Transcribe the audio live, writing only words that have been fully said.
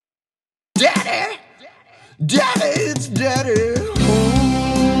Daddy, it's Daddy.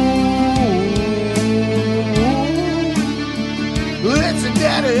 It's a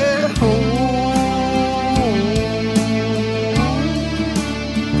Daddy.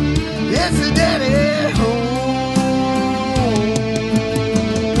 It's a Daddy.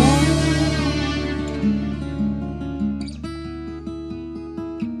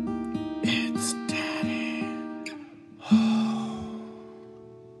 It's Daddy.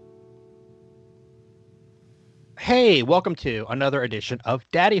 Hey, welcome to another edition of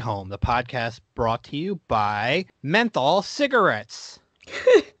Daddy Home, the podcast brought to you by Menthol Cigarettes.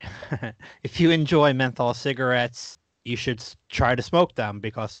 If you enjoy menthol cigarettes, you should try to smoke them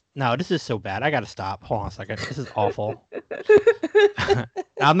because no, this is so bad. I gotta stop. Hold on a second. This is awful.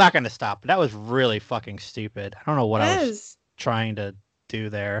 I'm not gonna stop. That was really fucking stupid. I don't know what I was trying to do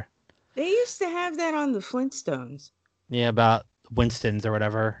there. They used to have that on the Flintstones. Yeah, about Winston's or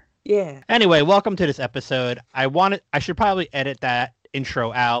whatever. Yeah. Anyway, welcome to this episode. I should probably edit that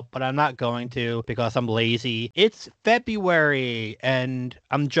intro out, but I'm not going to because I'm lazy. It's February, and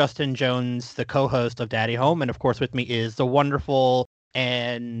I'm Justin Jones, the co-host of Daddy Home, and of course with me is the wonderful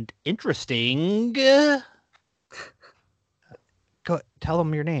and interesting... Go tell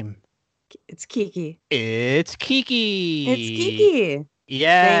them your name. It's Kiki. It's Kiki. It's Kiki.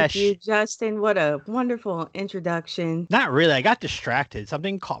 Yeah. Thank you, Justin. What a wonderful introduction. Not really. I got distracted.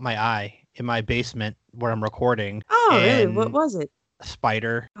 Something caught my eye in my basement where I'm recording. Oh, really? What was it? A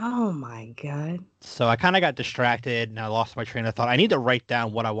spider. Oh, my God. So I kind of got distracted and I lost my train of thought. I need to write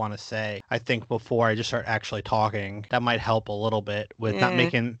down what I want to say, I think, before I just start actually talking. That might help a little bit with not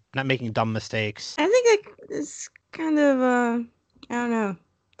making dumb mistakes. I think it's kind of, I don't know.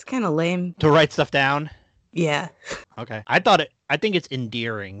 It's kind of lame. To write stuff down? Yeah. Okay. I think it's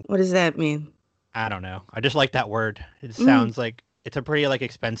endearing. What does that mean? I don't know. I just like that word. It sounds like it's a pretty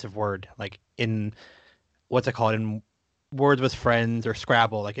expensive word. Like in what's it called? In Words with Friends or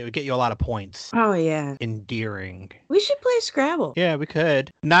Scrabble. Like it would get you a lot of points. Oh yeah. Endearing. We should play Scrabble. Yeah, we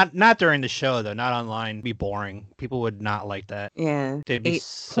could. Not during the show though. Not online. It'd be boring. People would not like that. Yeah. They'd be 8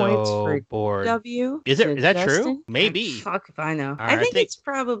 so points for bored. W. Is that Justin? true? Maybe. Fuck if I know. Right, I think it's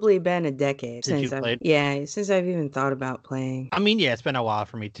probably been a decade Since since you I've played? Yeah, since I've even thought about playing. I mean, yeah, it's been a while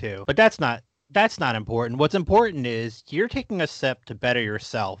for me too. But that's not important. What's important is you're taking a step to better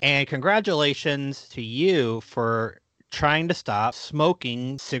yourself. And congratulations to you for trying to stop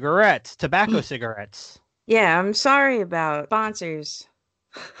smoking cigarettes, tobacco cigarettes. Yeah, I'm sorry about sponsors.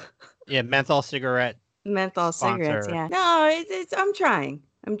 Yeah, menthol cigarette. Menthol cigarettes, Sponsor. yeah. No, it's I'm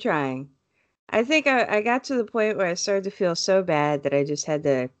trying. I think I got to the point where I started to feel so bad that I just had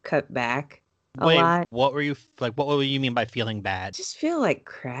to cut back a lot. What were you like? What would you mean by feeling I bad? just feel like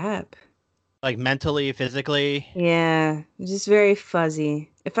crap. Like mentally, physically? Yeah, just very fuzzy.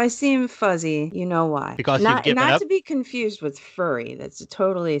 If I seem fuzzy, you know why. Because you've given not up? to be confused with furry. That's a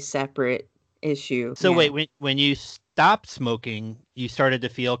totally separate issue. So Yeah. wait, when you stopped smoking, you started to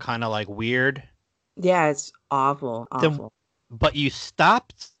feel kind of like weird, Yeah, it's awful. Then- Awful. but you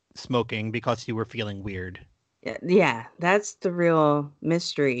stopped smoking because you were feeling weird. Yeah, that's the real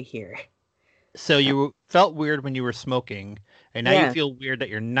mystery here. So you felt weird when you were smoking, and now Yeah. you feel weird that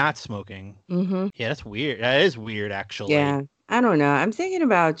you're not smoking. Mm-hmm. Yeah, that's weird. That is weird, actually. Yeah, I don't know. I'm thinking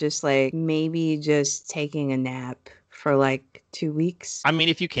about just maybe just taking a nap for 2 weeks. I mean,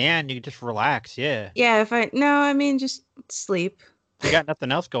 if you can just relax. Yeah. Yeah, I mean just sleep. You got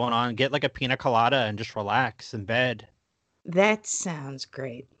nothing else going on. Get like a pina colada and just relax in bed. That sounds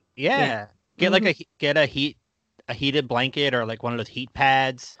great. Yeah. Get get a heated blanket or like one of those heat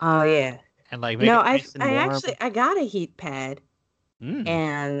pads Oh yeah. and make No, it nice and warm. I got a heat pad, Mm.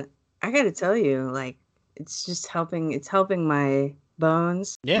 and I got to tell you, it's just helping. It's helping my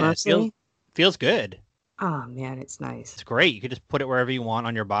bones. Yeah, it mostly. feels good. Oh man, it's nice. It's great. You could just put it wherever you want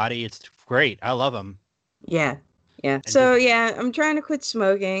on your body. It's great. I love them. Yeah. Yeah. And So yeah, I'm trying to quit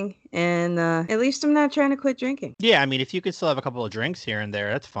smoking, and at least I'm not trying to quit drinking. Yeah, I mean, if you could still have a couple of drinks here and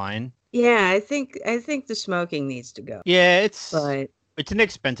there, that's fine. Yeah, I think the smoking needs to go. Yeah, it's But an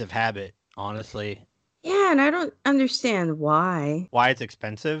expensive habit, honestly. yeah, and I don't understand why. Why it's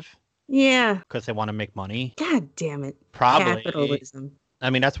expensive? Yeah. Because they want to make money. God damn it. Probably. Capitalism. I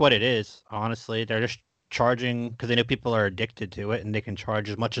mean, that's what it is, honestly. They're just charging because they know people are addicted to it and they can charge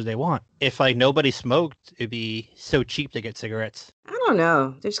as much as they want. If nobody smoked, it'd be so cheap to get cigarettes. I don't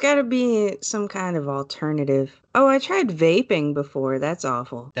know. There's got to be some kind of alternative. Oh, I tried vaping before. That's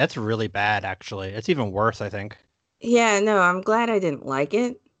awful. That's really bad, actually. It's even worse, I think. Yeah, no, I'm glad I didn't like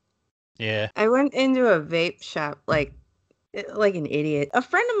it. Yeah. I went into a vape shop like an idiot. A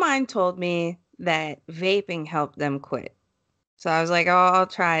friend of mine told me that vaping helped them quit. So I was like, oh, I'll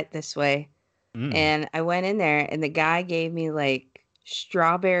try it this way. Mm. And I went in there and the guy gave me like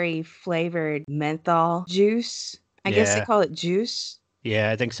strawberry flavored menthol juice. I guess they Yeah. call it juice.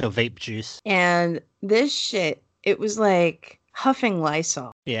 Yeah, I think so. Vape juice. And this shit, it was like huffing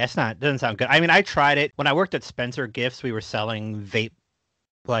Lysol. Yeah, doesn't sound good. I mean, I tried it when I worked at Spencer Gifts. We were selling vape,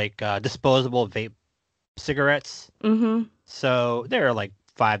 like disposable vape cigarettes. Mm-hmm. So they were like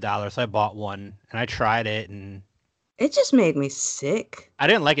 $5. So I bought one and I tried it, and It just made me sick. I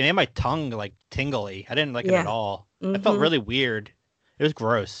didn't like it. It made my tongue like tingly. I didn't like it at Yeah. all. I felt Mm-hmm. really weird. It was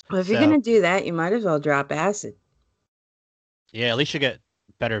gross. Well, if you're So gonna do that, you might as well drop acid. yeah, at least you get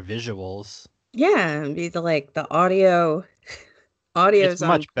better visuals. Yeah, and be the audio. It's Audio's on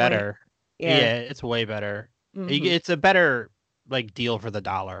much point. better. Yeah. Yeah, it's way better. Mhm. It's a better like deal for the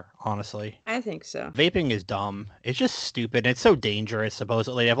dollar, honestly. I think so. Vaping is dumb. It's just stupid. It's so dangerous,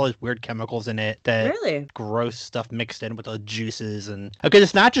 supposedly. They have all these weird chemicals in it that Really? gross stuff mixed in with the juices. And because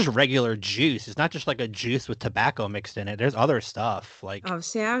it's not just regular juice. It's not just like a juice with tobacco mixed in it. There's other stuff. Like, Oh,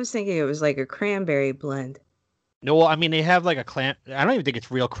 see, I was thinking it was like a cranberry blend. no, well, I mean, they have like I don't even think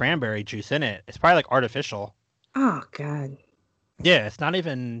it's real cranberry juice in it. It's probably like artificial. Oh God. Yeah, it's not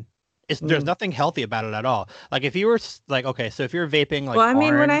even. There's Mm. nothing healthy about it at all. Like if you were like, okay, so if you're vaping like Well, I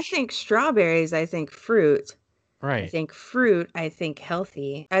mean, when I orange, think strawberries, I think fruit. I right? think fruit, I think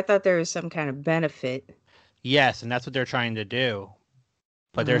healthy. I thought there was some kind of benefit. Yes, and that's what they're trying to do.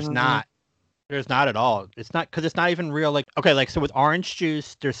 But there's Uh, not. There's not at all. It's not because it's not even real. Like, okay, like so with orange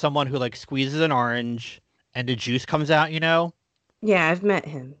juice, there's someone who like squeezes an orange and the juice comes out, you know? Yeah, I've met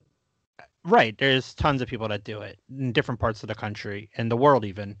him. Right. There's tons of people that do it in different parts of the country and the world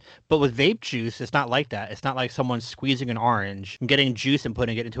even. But with vape juice, it's not like that. It's not like someone squeezing an orange and getting juice and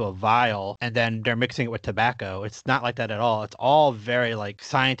putting it into a vial and then they're mixing it with tobacco. It's not like that at all. It's all very like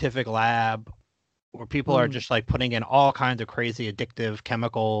scientific lab where people are Mm. just like putting in all kinds of crazy addictive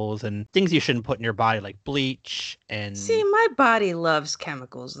chemicals and things you shouldn't put in your body, like bleach and See, my body loves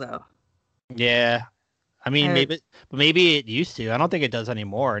chemicals, though. yeah. I mean, I, maybe it used to. I don't think it does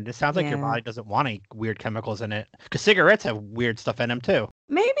anymore. And it sounds like your yeah. body doesn't want any weird chemicals in it. Because cigarettes have weird stuff in them too.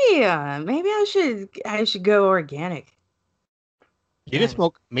 Maybe I should go organic. You Yeah.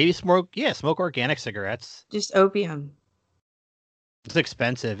 can smoke organic cigarettes. Just opium. It's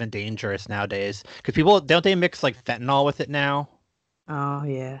expensive and dangerous nowadays. Because people don't they mix like fentanyl with it now, Oh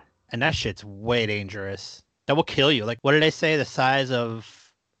yeah. and that shit's way dangerous. That will kill you. Like what did they say? The size of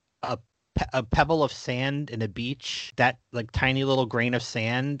a pebble of sand in a beach. That like tiny little grain of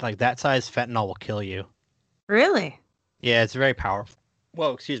sand, like that size fentanyl will kill you. Really? Yeah, it's very powerful.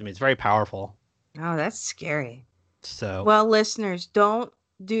 Well, excuse me, it's very powerful. Oh, that's scary. So Well, listeners, don't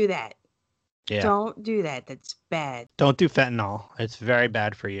do that. yeah, Don't do that. That's bad. don't do fentanyl. It's very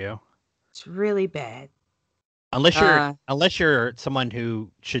bad for you. It's really bad. Unless you're someone who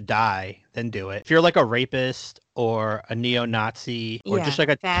should die, then do it. If you're like a rapist or a neo-Nazi or Yeah, just like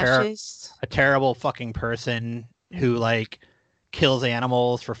a fascist. terrible fucking person who like kills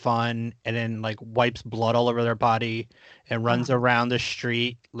animals for fun and then like wipes blood all over their body and runs around the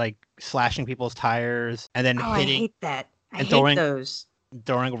street like slashing people's tires and then Oh, I hitting hate that. I and hate those.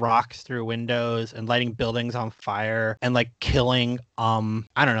 throwing rocks through windows and lighting buildings on fire and like killing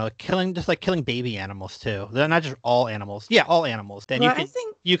I don't know, killing baby animals too. They're not just all animals. Yeah, all animals. Then Well, I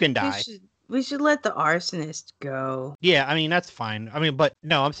think you can we die. should let the arsonist go. Yeah, I mean that's fine. I mean, but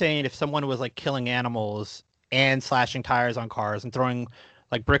no, I'm saying if someone was like killing animals and slashing tires on cars and throwing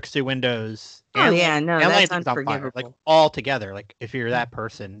like bricks through windows Oh and yeah, no, and lighting that's things on fire, like unforgivable. all together, like if you're that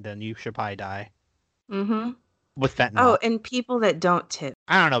person, then you should probably die Mm-hmm. with fentanyl. Oh, and people that don't tip.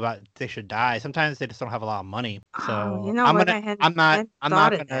 I don't know about they should die. Sometimes they just don't have a lot of money. So Oh, you know I'm what? gonna I hadn't I'm not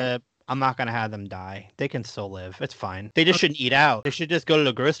thought of that. gonna I'm not gonna have them die. They can still live. It's fine. They just shouldn't eat out. They should just go to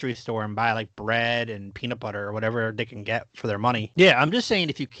the grocery store and buy like bread and peanut butter or whatever they can get for their money. Yeah, I'm just saying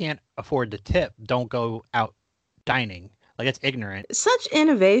if you can't afford to tip, don't go out dining. Like it's ignorant. Such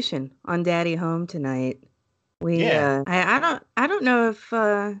innovation on Daddy Home tonight. Yeah. I don't know if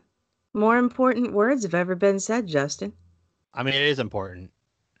more important words have ever been said, Justin. I mean it is important.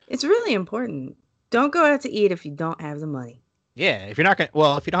 It's really important. Don't go out to eat if you don't have the money. Yeah, if you don't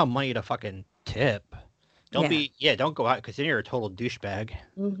have money to fucking tip, don't Yeah. don't go out because then you're a total douchebag.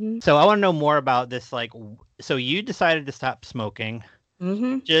 Mm-hmm. So I want to know more about this. Like, so you decided to stop smoking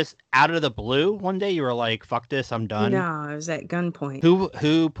Mm-hmm. just out of the blue one day. You were like, "Fuck this, I'm done." No, I was at gunpoint.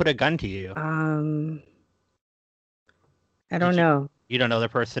 Who put a gun to you? I don't know. You don't know the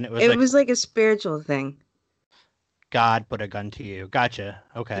person. It Was like a spiritual thing. God put a gun to you. Gotcha.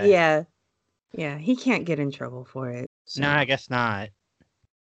 Okay. Yeah. Yeah. He can't get in trouble for it. So. No, I guess not.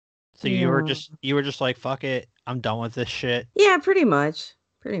 So you were just like, "Fuck it, I'm done with this shit." Yeah, pretty much.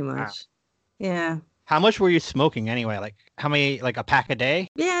 Pretty much. Yeah. How much were you smoking anyway? Like how many? Like a pack a day?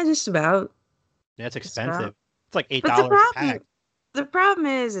 Yeah, just about. That's Just about. expensive. It's like But the $8 a pack. problem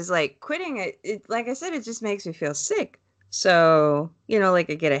is like quitting it, like I said, it just makes me feel sick. So, like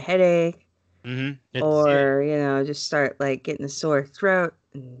I get a headache Mm-hmm. It's or, just start like getting a sore throat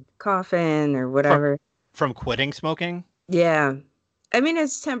and coughing or from whatever. from quitting smoking. Yeah. I mean,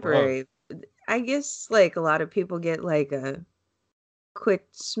 it's Whoa. temporary. I guess like a lot of people get like a quit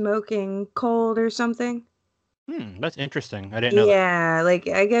smoking cold or something. That's interesting. I didn't know that. Yeah, like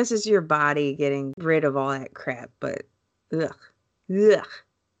I guess it's your body getting rid of all that crap, but ugh. Ugh.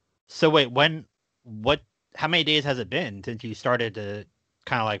 So wait, what, how many days has it been since you started to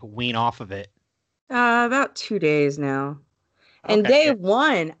kind of like wean off of it? About 2 days now. And Okay, day yeah,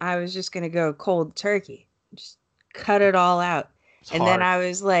 one, I was just gonna go cold turkey, just cut it all out. it's And then hard. I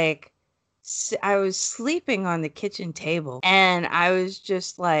was like, I was sleeping on the kitchen table, and I was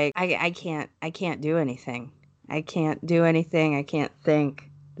just like, I can't do anything. I can't do anything. I can't think.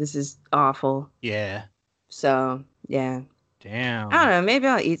 This is awful. Yeah. So yeah, I don't Damn. know. Maybe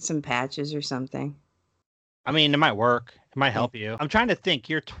I'll eat some patches or something. I mean, it might work. It might Yeah. help you. I'm trying to think.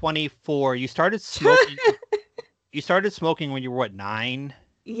 You're 24. You started smoking. You started smoking when you were what, 9?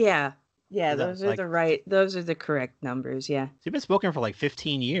 Yeah. Yeah, Is that like, those are the correct numbers, yeah. so you've been smoking for like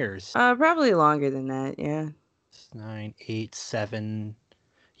 15 years. Probably longer than that, yeah. 9, 8, 7.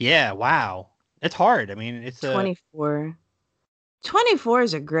 Yeah, wow. It's hard. I mean, it's a, 24. 24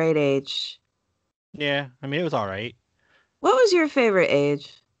 is a great age. yeah, I mean, it was all right. What was your favorite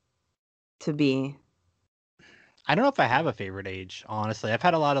age to be? I don't know if I have a favorite age, honestly. I've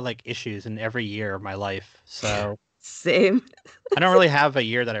had a lot of like issues in every year of my life. So Same. I don't really have a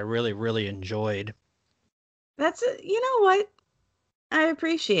year that I really, really enjoyed. You know what? I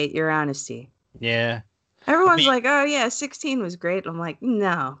appreciate your honesty. Yeah. I Everyone's mean, like, "Oh yeah, 16 was great." I'm like,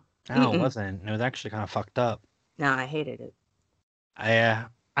 "No. no, it Mm-mm. wasn't. It was actually kind of fucked up. No, I hated it."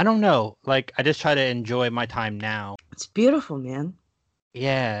 I don't know. Like, I just try to enjoy my time now. It's beautiful, man.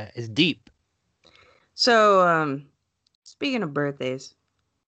 Yeah, it's deep. So, speaking of birthdays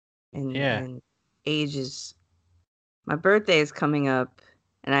and Yeah. ages, my birthday is coming up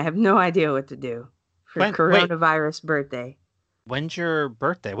and I have no idea what to do for Wait, coronavirus birthday. when's your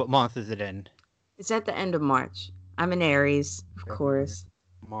birthday? What month is it in? It's at the end of March. I'm in Aries, of February, course.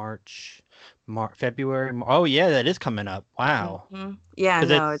 March, February. Oh yeah, that is coming up. Wow. Yeah, Because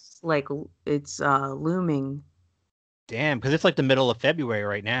no, it's it's like it's looming. damn. Because it's like the middle of February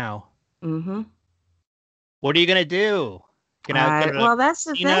right now. Mm-hmm. What are you gonna do? Gonna go to the Well,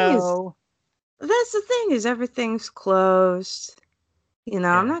 casino? that's the thing is everything's closed. I'm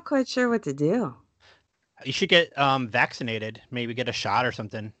Yeah. not quite sure what to do. You should get vaccinated. Maybe get a shot or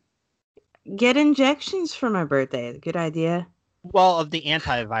something. Get injections for my birthday. Good idea. Well, of the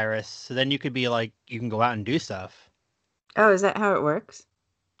antivirus, so then you could be like, you can go out and do stuff. Oh, is that how it works?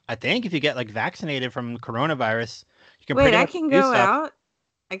 I think if you get like vaccinated from coronavirus, you can Wait, pretty I much can do go stuff. out.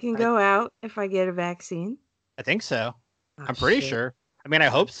 I can I, go out if I get a vaccine. I think so. Oh I'm pretty shit. sure. I mean, I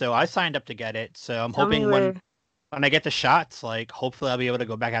hope so. I signed up to get it, so I'm Tell me hoping where. when I get the shots, like hopefully I'll be able to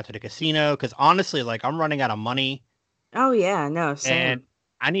go back out to the casino. Because honestly, like I'm running out of money, Oh yeah, no, and same.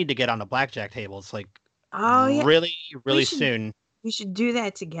 I need to get on the blackjack tables like Oh yeah, really, we really should soon. we should do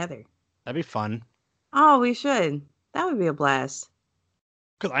that together. That'd be fun. Oh, we should. That would be a blast.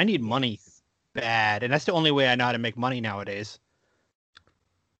 Because I need money Yes. bad, and that's the only way I know how to make money nowadays.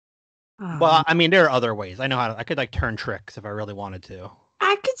 Oh Well, man. I mean, there are other ways. I know how to, I could like turn tricks if I really wanted to.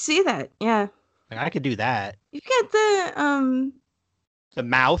 I could see that. Yeah. Like I could do that. You got The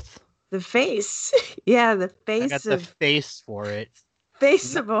mouth, the face. Yeah, the I got the face for it.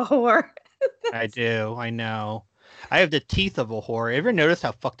 face No, of a whore. I do. I know. I have the teeth of a whore. Ever notice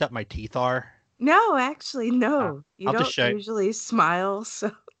how fucked up my teeth are? No, actually, Uh, no. You I'll just don't show you. usually smile,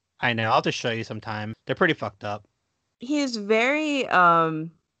 so I know. I'll just show you sometime. They're pretty fucked up. he is very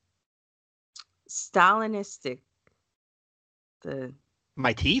Stalinistic. The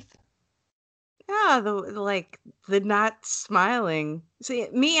My teeth? yeah, like the not smiling. See,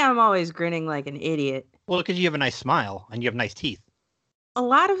 me, I'm always grinning like an idiot. Well, because you have a nice smile and you have nice teeth. A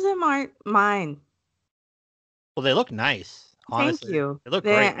lot of them aren't mine. Well, they look nice. Thank Honestly, you. they look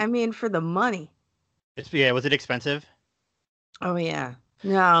great. I mean, for the money. It's yeah. Was it expensive? Oh yeah.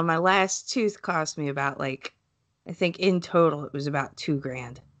 No, my last tooth cost me about like, I think in total it was about 2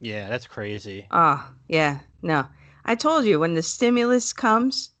 grand. Yeah, that's crazy. Oh yeah. No, I told you when the stimulus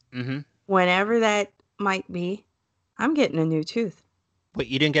comes, Mm-hmm. whenever that might be, I'm getting a new tooth. Wait,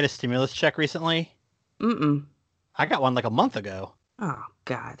 you didn't get a stimulus check recently? Mm-mm. I got one like a month ago. Oh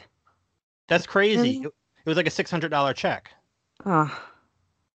God. That's crazy. Really? It was like a $600 check. Oh,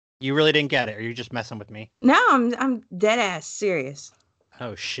 You really didn't get it, or you're just messing with me? No, I'm dead ass serious.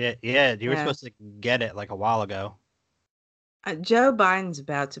 Oh shit! Yeah, you were Yeah. supposed to get it like a while ago. Joe Biden's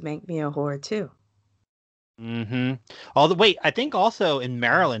about to make me a whore too. Mm-hmm. Wait, I think also in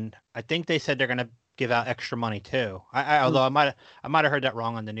Maryland, I think they said they're gonna give out extra money too. Although I might have heard that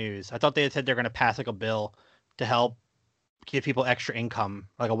wrong on the news. I thought they had said they're gonna pass like a bill to help give people extra income,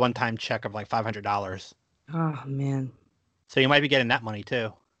 like a one-time check of like $500. Oh man. So you might be getting that money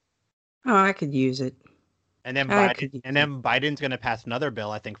too. Oh, I could use it. And then I could use Biden's gonna pass another bill,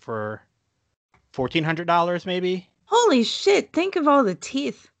 I think, for $1,400 maybe. Holy shit! Think of all the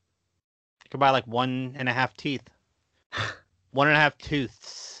teeth. You could buy like 1.5 teeth, 1.5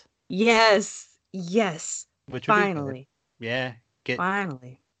 tooths, Yes, yes. which would be good. Finally, Yeah,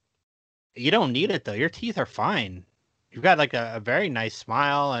 finally. you don't need it though. Your teeth are fine. You've got like a very nice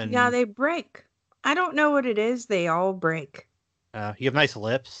smile, and Yeah, they break. I don't know what it is. They all break. you have nice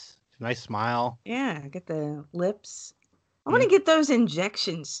lips, nice smile. Yeah, I get the lips. I want to get those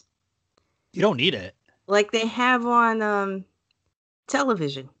injections You don't need it. like they have on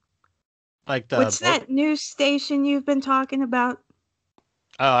television. Like What's that news station you've been talking about?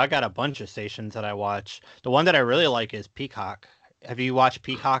 Oh, I got a bunch of stations that I watch. The one that I really like is Peacock. Have you watched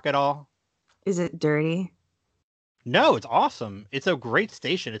Peacock at all? Is it dirty? No, it's awesome. It's a great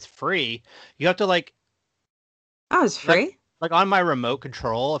station. It's free. You have to Oh, it's free? like on my remote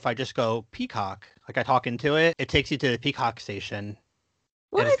control, if I just go Peacock, like I talk into it, it takes you to the Peacock station.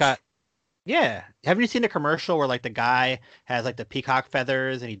 What? And it's got yeah. Haven't you seen a commercial where like the guy has like the peacock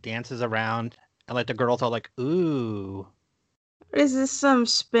feathers and he dances around and like the girls are like, ooh. Is this some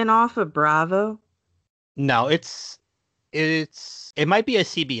spin-off of Bravo? No, it might be a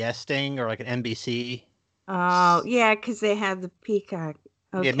CBS thing or like an NBC. Oh, yeah, because they have the peacock.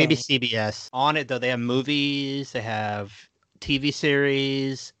 Okay. Yeah, maybe CBS. On it though, they have movies, they have TV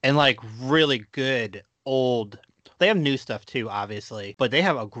series, and like really good old. They have new stuff too, obviously, but they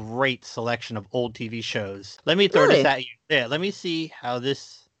have a great selection of old TV shows. Let me throw Really? this at you. Yeah, let me see how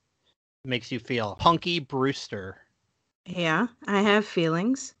this makes you feel. Punky Brewster, Yeah, I have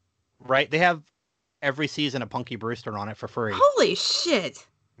feelings. right? They have every season of Punky Brewster on it for free. Holy shit.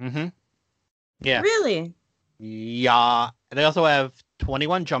 Mm-hmm. Yeah. Really? Yeah. They also have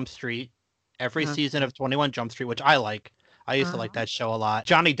 21 Jump Street, every Okay. season of 21 Jump Street, which I like. I used to like that show a lot.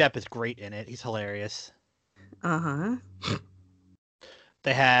 Johnny Depp is great in it. He's hilarious. Uh-huh.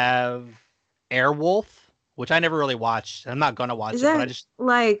 They have Airwolf, which I never really watched. I'm not gonna watch Is it, but that I just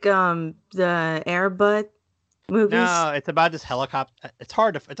like the Air Bud movies? no. It's about this helicopter. It's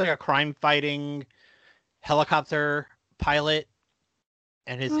hard to. It's like a crime fighting helicopter pilot,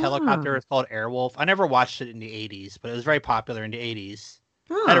 and his helicopter is called Airwolf. I never watched it in the 80s, but it was very popular in the 80s.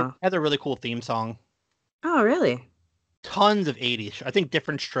 Oh. Had a really cool theme song. Oh, really? Tons of 80s. I think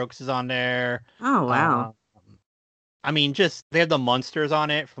Different Strokes is on there. Oh, wow. I mean, just they have the Munsters on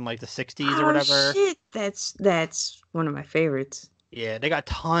it from like the 60s or whatever. Oh, shit. That's one of my favorites. Yeah, they got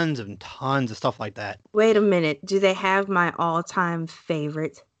tons and tons of stuff like that. Wait a minute. Do they have my all-time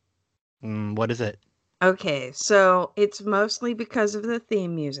favorite? What is it? Okay, so it's mostly because of the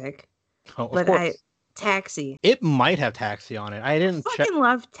theme music. Oh, of But course. Taxi. It might have Taxi on it. I didn't check. Fucking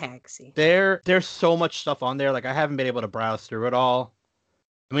love Taxi. There's so much stuff on there. Like I haven't been able to browse through it all.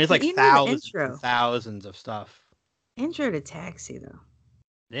 I mean, it's like You know the thousands intro. and thousands of stuff. Intro to Taxi, though.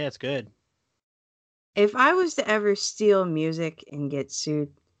 Yeah, it's good. If I was to ever steal music and get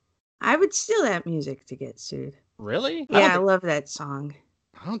sued, I would steal that music to get sued. Really? Yeah, I love that song.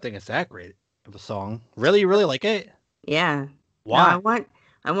 I don't think it's that great of a song. Really, you really like it? Yeah. Why? No,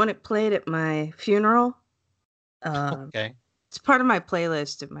 I want it played at my funeral. Okay. It's part of my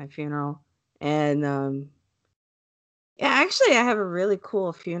playlist at my funeral. And yeah, actually I have a really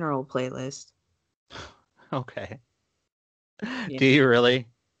cool funeral playlist. Okay. Yeah. Do you really?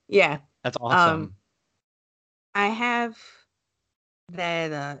 Yeah. That's awesome. I have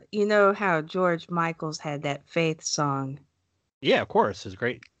that you know how George Michael's had that faith song, Yeah, of course. It's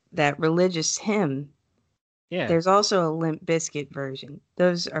great. that religious hymn. Yeah. There's also a Limp Bizkit version.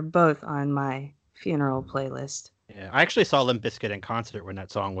 Those are both on my funeral playlist. Yeah. I actually saw Limp Bizkit in concert when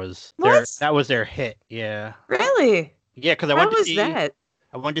that song was What? that was their hit. Yeah. Really? Yeah, because I How went to was see that?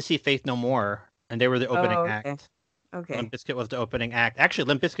 I wanted to see Faith No More, and they were the opening Oh, okay. act. Okay. Limp Bizkit was the opening act. Actually,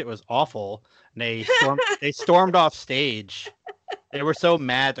 Limp Bizkit was awful. And they stormed off stage. They were so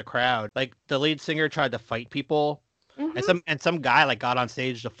mad at the crowd. Like the lead singer tried to fight people, Mhm. and some guy like got on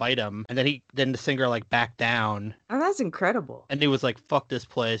stage to fight him, and then the singer like backed down, Oh, that's incredible. and he was like, "Fuck this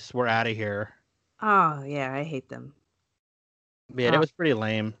place, we're out of here." Oh, yeah, I hate them. Yeah, Oh. that was pretty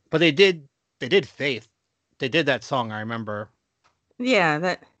lame. But they did Faith. They did that song. I remember. Yeah,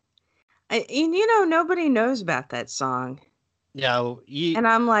 that Nobody knows about that song. Yeah, And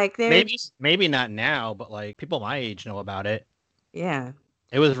I'm like, maybe not now, but like people my age know about it. yeah,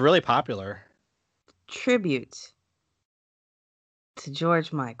 It was really popular. tribute to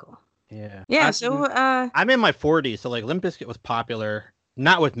George Michael. Yeah. Yeah, so I'm in my 40s, so like Limp Bizkit was popular,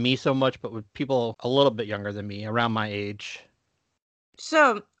 not with me so much, but with people a little bit younger than me, around my age.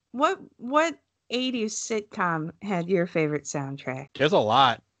 so what 80s sitcom had your favorite soundtrack? There's a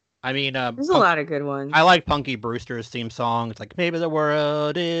lot. I mean, There's a lot of good ones. I like Punky Brewster's theme song. It's like maybe the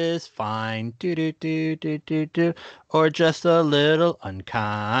world is fine, do do do do do do, or just a little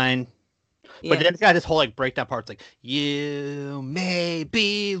unkind. But then it's got this whole like breakdown part. It's like, you may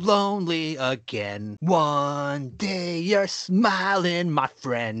be lonely again. One day you're smiling, my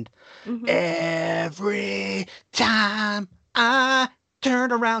friend. Mhm. Every time I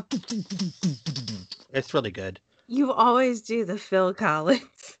turn around. It's really good. You always do the Phil Collins.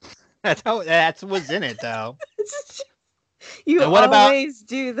 That's what's in it though. You And what about- always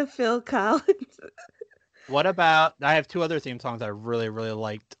do the Phil Collins. What about, I have two other theme songs I really, really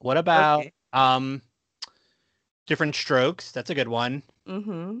liked. What about Different Strokes? That's a good one.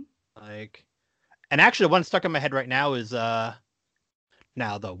 Mm-hmm. Like, and actually the one stuck in my head right now is Now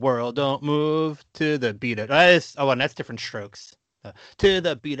the World Don't Move to the beat of and that's Different Strokes. To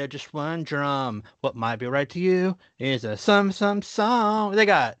the beat of just one drum, what might be right to you is a some song. They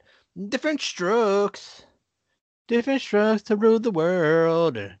got different strokes to rule the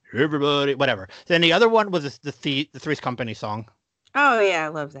world. Everybody, whatever. Then the other one was the Three's Company song. Oh yeah, I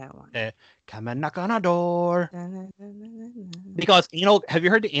love that one. Come and knock on our door. Because have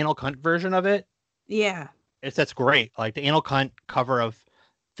you heard the Anal Cunt version of it? Yeah. That's great. Like the Anal Cunt cover of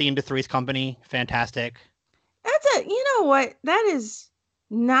Theme to Three's Company, fantastic. You know what? That is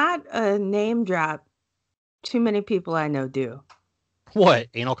not a name drop too many people I know do. What?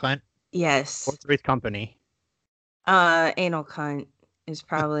 Anal Cunt? Yes. Or Three's Company? Anal Cunt is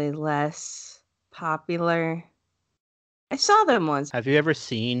probably less popular. I saw them once. Have you ever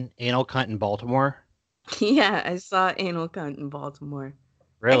seen Anal Cunt in Baltimore? Yeah, I saw Anal Cunt in Baltimore.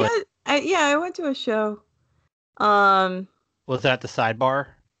 Really? I went to a show. Was that the Sidebar?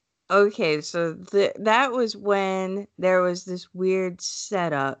 Okay, so that was when there was this weird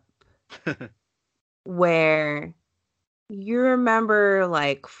setup where you remember,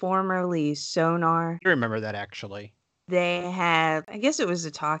 like, formerly Sonar. I remember that actually. They had, I guess it was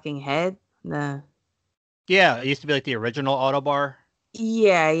a Talking Head. Yeah, it used to be like the original Autobar.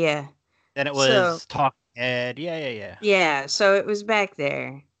 Yeah. Then it was Talking Head. Yeah. Yeah, so it was back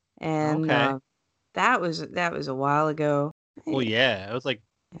there, and Okay. that was a while ago. Well, yeah, it was like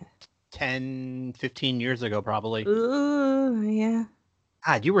 10, 15 years ago, probably. Ooh, yeah.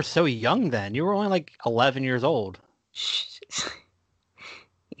 God, you were so young then. You were only like 11 years old.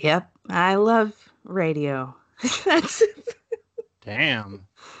 Yep, I love radio. That's Damn.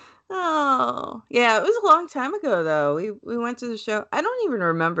 Oh, yeah, it was a long time ago though. We went to the show. I don't even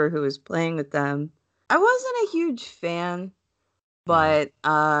remember who was playing with them. I wasn't a huge fan, but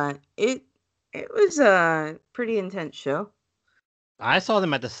it was a pretty intense show. I saw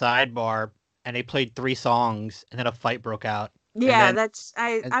them at the Sidebar and they played 3 songs and then a fight broke out. Yeah, then,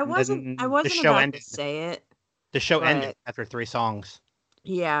 I wasn't about to say it. The show ended after 3 songs.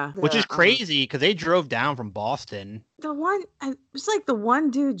 Yeah. Which is crazy because they drove down from Boston. It was like the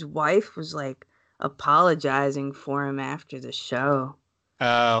one dude's wife was like apologizing for him after the show.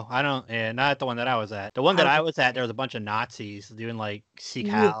 Oh, not the one that I was at. The one that I was at, there was a bunch of Nazis doing like Sieg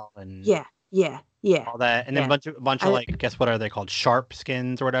Heil and yeah, all that, and then a bunch of like, guess what are they called? Sharp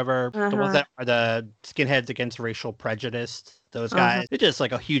skins or whatever. The ones that are the skinheads against racial prejudice. Those guys. It just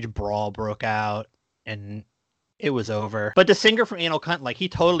like a huge brawl broke out, and it was over. But the singer from Anal Cunt, like he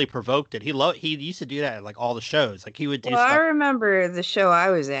totally provoked it. He used to do that at like all the shows. Like he would do. Well, I remember the show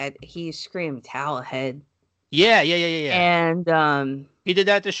I was at. He screamed "Towelhead." Yeah. And he did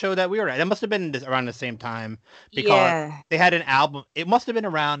that at the show that we were at. It must have been around the same time because they had an album. It must have been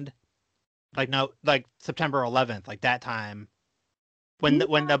around like September 11th, like that time when it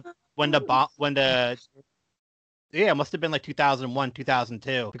must have been like 2001,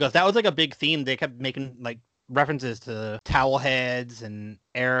 2002 because that was like a big theme. They kept making like references to towel heads and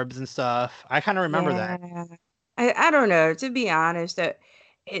Arabs and stuff. I kind of remember that. I don't know, to be honest, the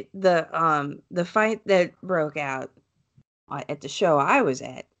fight that broke out at the show I was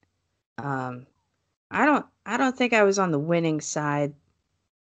at, I don't think I was on the winning side,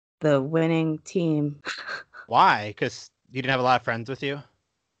 the winning team. Why? Because you didn't have a lot of friends with you?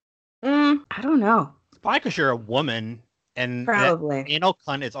 I don't know. It's probably because you're a woman, and probably Anal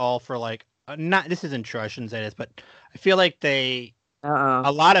Cunt is all for like not. This isn't true. I shouldn't say this, but I feel like they Uh-oh.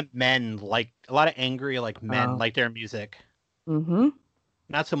 A lot of men like a lot of angry like men Oh. like their music. Mm-hmm.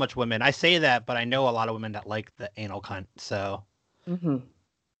 Not so much women. I say that, but I know a lot of women that like the anal cunt. So, Mm-hmm.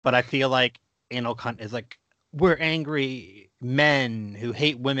 but I feel like anal cunt is like we're angry men who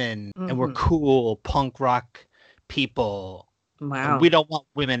hate women and we're Mm-hmm. cool punk rock people and Wow. we don't want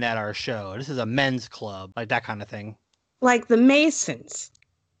women at our show. This is a men's club, like that kind of thing. Like the Masons.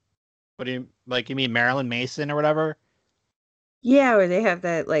 What do you like? You mean Marilyn Mason or whatever? Yeah, where they have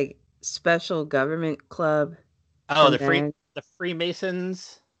that like special government club Oh, for men. the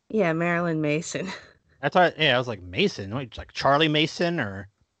Freemasons. Yeah, Marilyn Mason. I thought, yeah, I was like Mason, like Charlie Mason or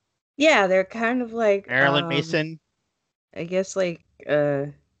Yeah, they're kind of like Marilyn Mason. I guess like a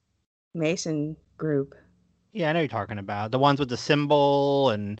Mason group. Yeah, I know you're talking about the ones with the symbol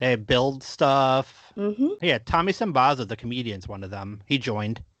and they build stuff. Mm-hmm. Yeah, Tommy Simbaza, the comedian's one of them. He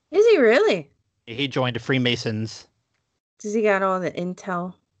joined. Is he really? He joined the Freemasons. Does he got all the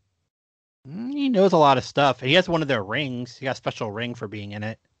intel? He knows a lot of stuff. He has one of their rings. He got a special ring for being in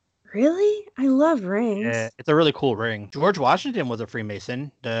it. Really? I love Yeah, rings. it's a really cool ring. George Washington was a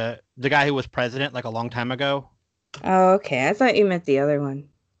Freemason. The guy who was president like a long time ago. Oh, okay. I thought you meant the other one.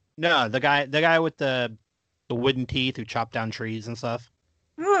 No, the guy with the wooden teeth who chopped down trees and stuff.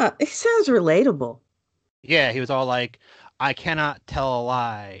 Oh, it sounds relatable. Yeah, he was all like, I cannot tell a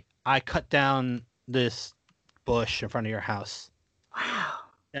lie. I cut down this bush in front of your house. Wow.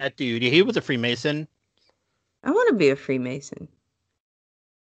 That dude, he was a Freemason. I want to be a Freemason.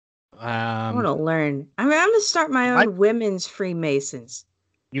 I want to learn. I'm gonna start my might- own women's Freemasons.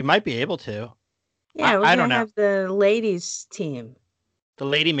 You might be able to. Yeah, we're I gonna don't know. have the ladies team. The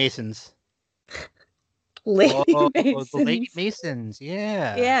Lady Masons. Lady The Masons. Lady Masons,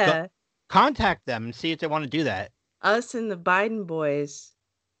 yeah. Yeah, Contact them and see if they want to do that. us and the Biden boys.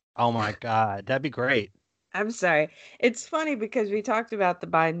 Oh my God, that'd be great. I'm sorry. It's funny because we talked about the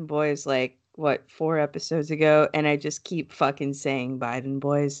Biden boys like what 4 episodes ago, and I just keep fucking saying Biden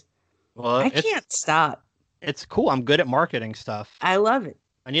boys. Well, I can't stop. It's cool. I'm good at marketing stuff. I love it.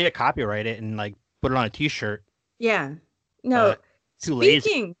 I need to copyright it and like put it on a T-shirt. Yeah. No. Too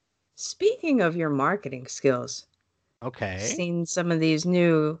lazy. Speaking of your marketing skills, Okay. seen some of these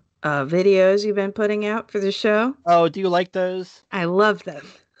new videos you've been putting out for the show. Oh, do you like those? I love them.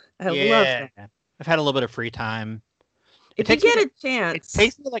 I love them. I've had a little bit of free time. If you get a chance, It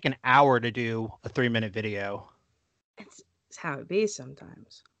takes me like an hour to do a 3-minute video. it's how it be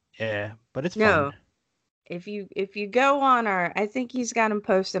sometimes. Yeah, but it's No. fun. If you go on I think he's got them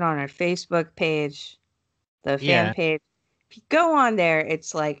posted on our Facebook page, the fan Yeah. page. If you go on there,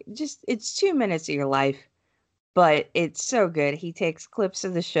 it's like it's 2 minutes of your life, but it's so good. He takes clips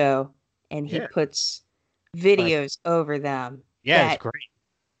of the show and he Yeah. puts videos over them Yeah, that it's great.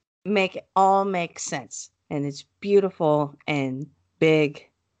 make it all make sense, and it's beautiful and big.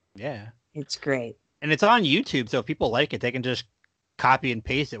 Yeah. It's great. And it's on YouTube, so if people like it, they can just copy and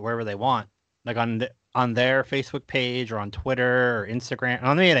paste it wherever they want. Like on their Facebook page or on Twitter or Instagram. I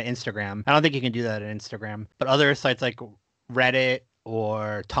don't think on Instagram. I don't think you can do that on Instagram. But other sites like Reddit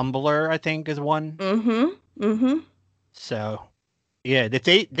or Tumblr, I think, is one. Mm-hmm. Mm-hmm. So yeah, if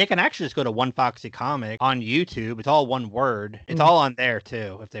they can actually just go to One Foxy Comic on YouTube. It's all one word. It's Mhm. all on there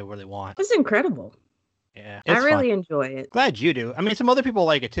too, if they really want. It's incredible. Yeah. I It's really fun. enjoy it. Glad you do. I mean, some other people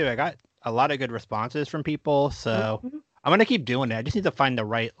like it too. I got a lot of good responses from people, so Mhm. I'm gonna keep doing it. I just need to find the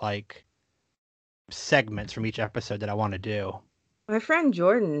right like segments from each episode that I want to do. My friend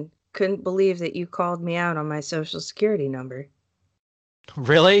Jordan couldn't believe that you called me out on my social security number.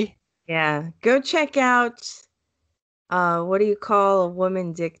 Really? Yeah. Go check out what do you call a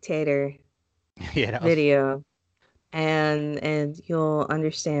woman dictator Yeah. That was- video, and you'll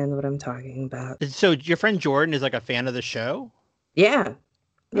understand what I'm talking about. So your friend Jordan is like a fan of the show? Yeah.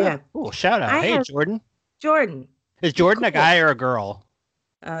 Yeah. Oh, cool. Shout out. I Hey, have- Jordan. Jordan, Is Jordan a cool. guy or a girl?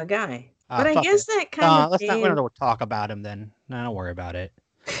 guy. Ah, But I fuck guess it. that kind of Let's not. We name- don't talk about him then. No, don't worry about it.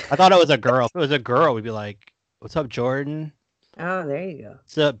 I thought it was a girl. If it was a girl, we'd be like, "What's up, Jordan? Oh, there you go,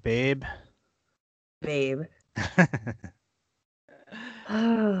 What's up, babe?" babe.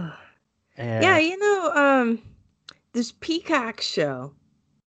 Oh. Yeah. Yeah, you know, this Peacock show.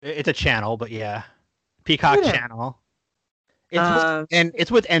 It's a channel, but yeah, Peacock Yeah. channel. It's Um, and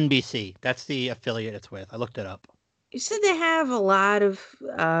it's with NBC. That's the affiliate it's with. I looked it up. You said they have a lot of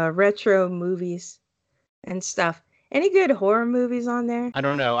retro movies and stuff. Any good horror movies on there? I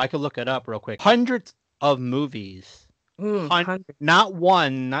don't know. I could look it up real quick. Hundreds of movies. Hun- 100. Not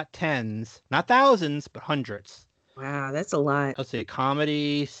one, not tens, not thousands, but hundreds. Wow, that's a lot. Let's see.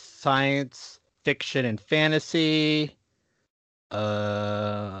 Comedy, science, fiction, and fantasy.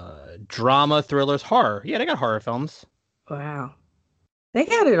 Drama, thrillers, horror. Yeah, they got horror films. Wow. They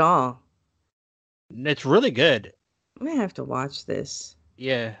got it all. It's really good. I'm gonna have to watch this.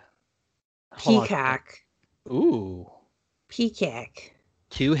 Yeah. Hold on a second. Peacock. Ooh. Peacock.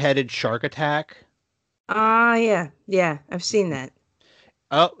 Two-headed shark attack. Ah, yeah. Yeah, I've seen that.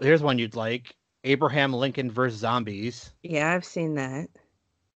 Oh, here's one you'd like. Abraham Lincoln vs. Zombies. Yeah, I've seen that.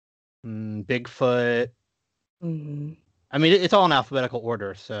 Bigfoot. Hmm. I mean, it's all in alphabetical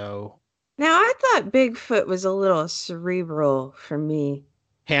order, so Now, I thought Bigfoot was a little cerebral for me.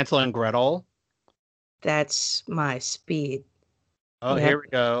 Hansel and Gretel. That's my speed. Oh, Yep. here we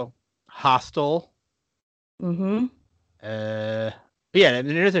go. Hostel. Mm-hmm. Yeah, I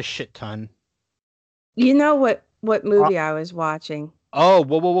mean, there's a shit ton. You know what movie I was watching? Oh,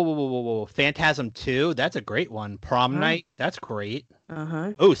 whoa. Phantasm 2, that's a great one. Prom Huh? Night, that's great.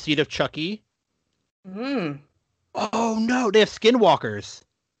 Uh-huh. Oh, Seed of Chucky. Mm. Oh, no, they have Skinwalkers.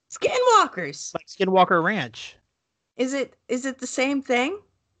 Skinwalkers. Like Skinwalker Ranch. Is it the same thing?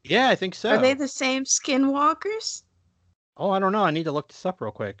 Yeah, I think so. Are they the same skinwalkers? Oh, I don't know. I need to look this up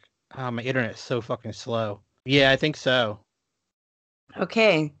real quick. Oh, my internet's so fucking slow. Yeah, I think so.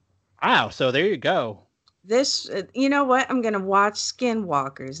 Okay. Wow, so there you go. This, you know what? I'm going to watch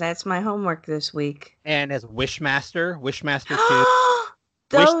Skinwalkers. That's my homework this week. And as Wishmaster 2.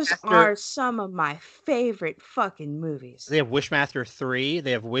 Those Wishmaster- are some of my favorite fucking movies. They have Wishmaster 3.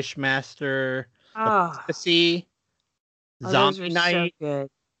 They have Wishmaster Oh, Prophecy, those Zombie were Night. so good.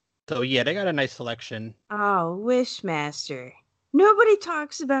 So yeah, they got a nice selection. Oh, Wishmaster. Nobody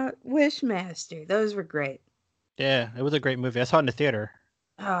talks about Wishmaster. Those were great. Yeah, it was a great movie. I saw it in the theater.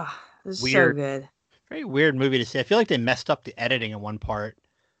 Oh, it was so Weird. good. Very weird movie to see. I feel like they messed up the editing in one part,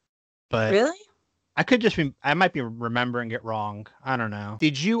 but Really? I could just I might be remembering it wrong. I don't know.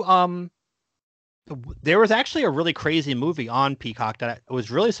 Did you there was actually a really crazy movie on Peacock that I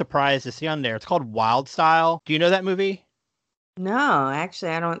was really surprised to see on there. It's called Wild Style. Do you know that movie? No,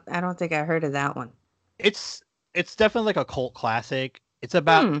 actually, I don't think I heard of that one. It's definitely like a cult classic. It's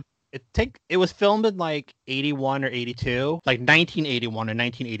about it was filmed in like 81 or 82, like 1981 or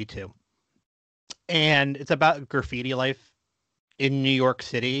 1982. And it's about graffiti life in New York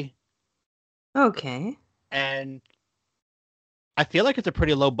City. Okay. And I feel like it's a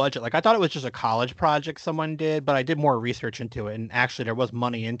pretty low budget. Like I thought it was just a college project someone did, but I did more research into it, and actually there was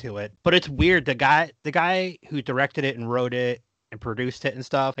money into it. But it's weird. The guy who directed it and wrote it and produced it and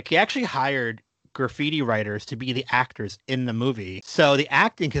stuff, like he actually hired graffiti writers to be the actors in the movie. So the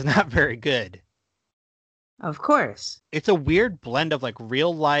acting is not very good. Of course. It's a weird blend of like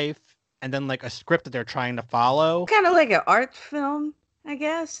real life and then like a script that they're trying to follow. Kind of like an art film, I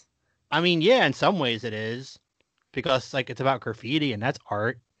guess. I mean, yeah, in some ways it is. Because like it's about graffiti and that's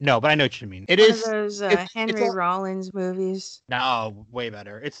art. No, but I know what you mean. It One is of those it's Henry a- Rollins movies. No, way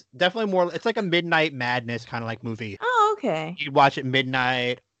better. It's definitely more. It's like a Midnight Madness kind of like movie. Oh, okay. You watch it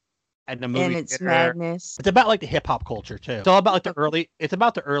midnight at the movie And it's theater. madness. It's about like the hip hop culture too. It's all about like the early. It's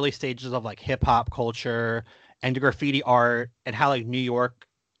about the early stages of like hip hop culture and the graffiti art and how like New York.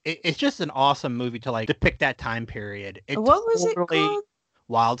 It's just an awesome movie to like depict that time period. It's What was it totally called?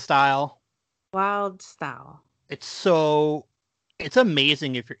 Wild Style. Wild Style. It's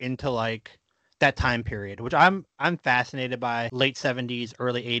amazing if you're into like that time period, which I'm fascinated by. Late 70s,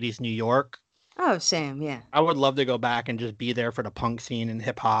 early 80s New York. Oh, Sam, yeah. I would love to go back and just be there for the punk scene and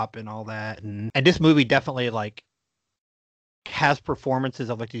hip hop and all that. And this movie definitely like has performances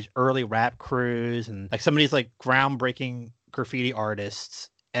of like these early rap crews and like some of these like groundbreaking graffiti artists.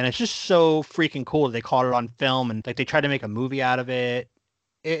 And it's just so freaking cool that they caught it on film and like they tried to make a movie out of it.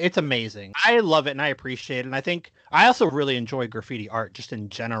 It's amazing. I love it and I appreciate it. And I think I also really enjoy graffiti art just in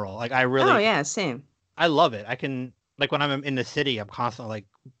general. Like I really, Oh, yeah, same. I love it. I can like when I'm in the city, I'm constantly like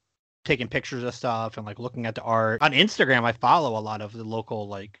taking pictures of stuff and like looking at the art. On Instagram, I follow a lot of the local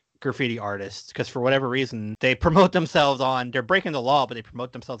like graffiti artists because for whatever reason they promote themselves on. They're breaking the law, but they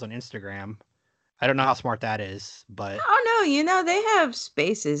promote themselves on Instagram. I don't know how smart that is, but Oh, no, you know, they have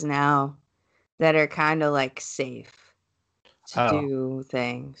spaces now that are kind of like safe to Oh. do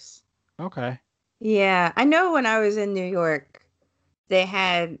things. okay. Yeah, I know when I was in New York, they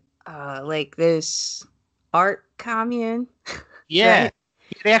had like this art commune. Yeah. Right.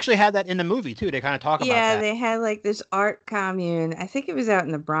 They actually had that in the movie too. They kind of talk about Yeah, that. they had like this art commune. I think it was out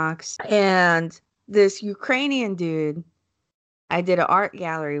in the Bronx. And this Ukrainian dude I did an art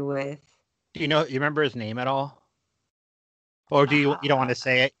gallery with. Do you remember his name at all? Or do you don't want to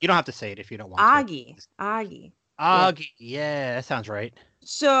say it? You don't have to say it if you don't want to. Augie. Augie. Yeah, that sounds right.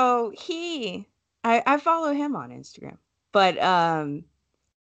 So I follow him on Instagram, but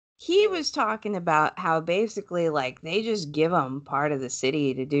he was talking about how basically like they just give them part of the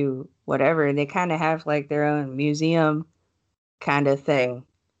city to do whatever, and they kind of have like their own museum kind of thing.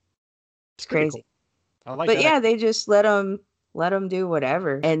 It's Pretty crazy. cool. I like But that. yeah, they just let them do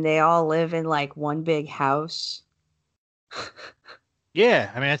whatever, and they all live in like one big house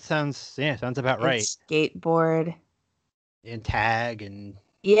Yeah, I mean that sounds about and right. skateboard. And tag and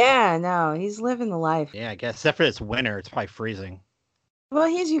Yeah, no, he's living the life. yeah, I guess except for it's winter, it's probably freezing. Well,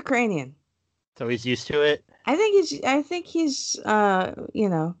 he's Ukrainian. So he's used to it. I think he's you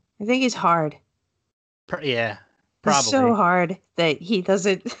know, I think he's hard. Yeah, He's so probably. hard that he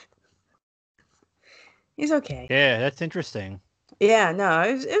doesn't he's okay. Yeah, that's interesting. Yeah, no,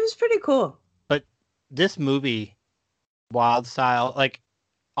 it was pretty cool. But this movie, Wild Style, like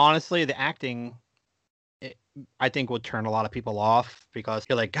honestly, the acting, I think would turn a lot of people off because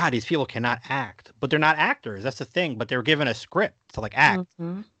you're like, God, these people cannot act, but they're not actors. That's the thing. But they're given a script to like act.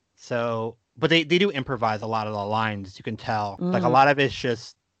 Mhm. So, but they do improvise a lot of the lines. You can tell, like a Mm. lot of it's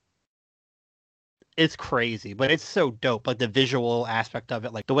just, it's crazy, but it's so dope. Like the visual aspect of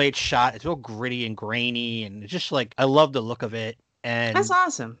it, like the way it's shot, it's real gritty and grainy, and it's just like I love the look of it. That's And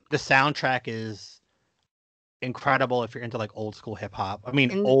awesome. the soundtrack is incredible if you're into like old school hip hop. I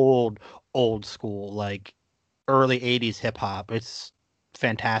mean, And old school, like early 80s hip hop. It's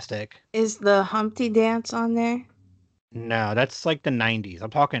fantastic. is the Humpty Dance on there? No, that's like the 90s. I'm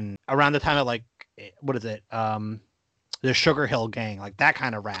talking around the time of like what is it? The Sugar Hill Gang, like that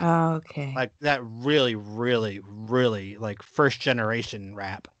kind of rap. Oh, okay. Like that really, really, really like first generation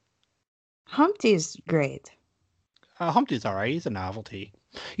rap. Humpty's great. Humpty's all right. He's a novelty.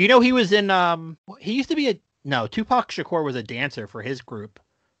 You know, he was in he used to be a no, Tupac Shakur was a dancer for his group.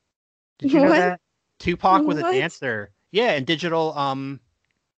 Did you know What? that? Tupac was a What? dancer. Yeah, in Digital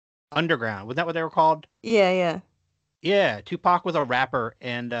Underground. Was that what they were called? Yeah, yeah. Yeah, Tupac was a rapper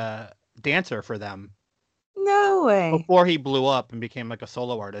and dancer for them No way. before he blew up and became like a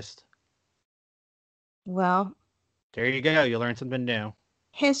solo artist. Well, There you go. You learn something new.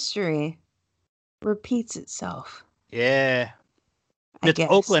 history repeats itself, Yeah. I It's guess.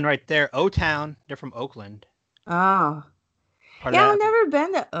 Oakland right there. O-Town. They're from Oakland. Oh. Part Yeah, of I've that. never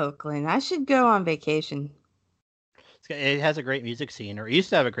been to Oakland. I should go on vacation. It has a great music scene, or it used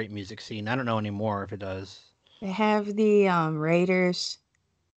to have a great music scene. I don't know anymore if it does. They have the Raiders.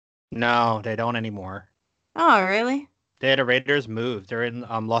 No, they don't anymore. Oh, really? The Raiders moved. They're in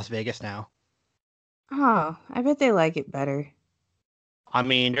Las Vegas now. Oh, I bet they like it better. I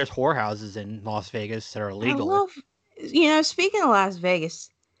mean, there's whorehouses in Las Vegas that are I illegal. love, you know, speaking of Las Vegas,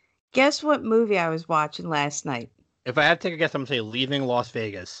 guess what movie I was watching last night? If I have to take a guess, I'm gonna say Leaving Las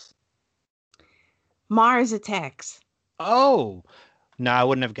Vegas. Mars Attacks. Oh, no, I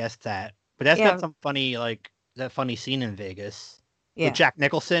wouldn't have guessed that. But that's Yeah. got some funny, like that funny scene in Vegas Yeah. with Jack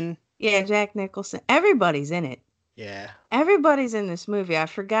Nicholson. Yeah, Jack Nicholson. Everybody's in it. Yeah, Everybody's in this movie. I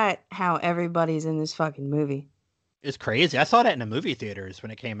forgot how everybody's in this fucking movie. it's crazy. I saw that in the movie theaters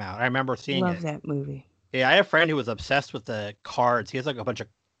when it came out. I remember seeing Love it. that movie. Yeah, I have a friend who was obsessed with the cards. He has like a bunch of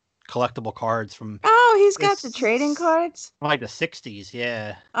collectible cards from Oh, he's got the This- trading cards. like the 60s.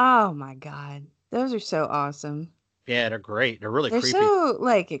 Yeah, Oh my god. Those are so awesome. yeah, they're great. They're really They're creepy. so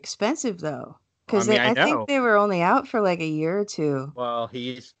like expensive though. Because I I know. think they were only out for like a year or two. Well,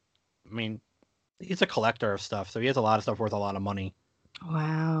 he's a collector of stuff, so he has a lot of stuff worth a lot of money.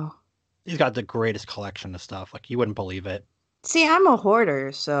 Wow. He's got the greatest collection of stuff. Like you wouldn't believe it. See, I'm a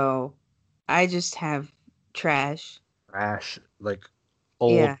hoarder, so I just have trash. Trash, like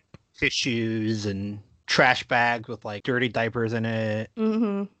old Yeah. tissues and trash bags with like dirty diapers in it.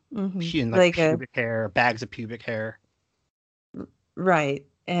 Mm-hmm. Mm-hmm. And Like a pubic hair, bags of pubic hair. right.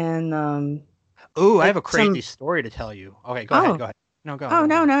 And Ooh, I like have a crazy some story to tell you. Okay, go ahead. oh. Go ahead. No, go. Oh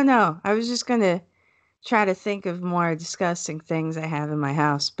go. no. I was just gonna try to think of more disgusting things I have in my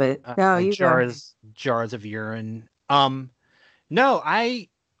house, but no, you go ahead. Jars of urine. No,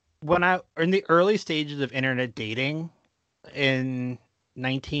 when I in the early stages of internet dating in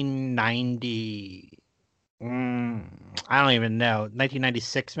 1990, I don't even know,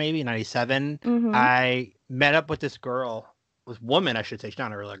 1996 maybe 97. Mm-hmm. I met up with this woman, I should say. She's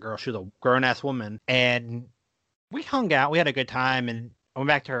not a real girl. She was a grown ass woman, and we hung out. We had a good time, and I went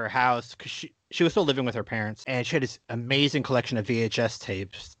back to her house because she was still living with her parents, and she had this amazing collection of VHS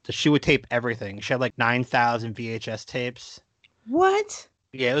tapes. She would tape everything. She had like 9,000 VHS tapes. What?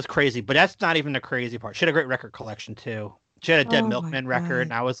 Yeah, it was crazy, but that's not even the crazy part. She had a great record collection too. She had a Dead Oh my Milkman record, God.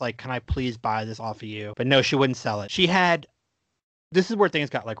 and I was like, "Can I please buy this off of you?" But no, she wouldn't sell it. This is where things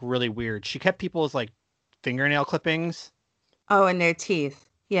got like really weird. She kept people's like fingernail clippings. Oh, and their teeth.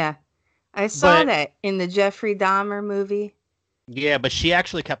 Yeah. I saw But that in the Jeffrey Dahmer movie. yeah, but she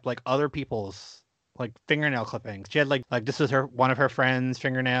actually kept like other people's like fingernail clippings. She had like this was one of her friend's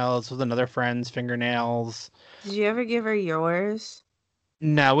fingernails, this was another friend's fingernails. Did you ever give her yours?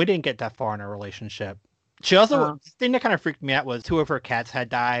 No, we didn't get that far in our relationship. She also Oh. the thing that kind of freaked me out was 2 of her cats had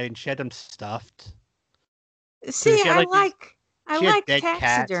died and she had them stuffed. See, she had, I like, these- she had like dead cats.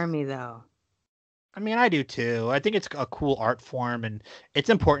 taxidermy though. I mean, I do too. I think it's a cool art form and it's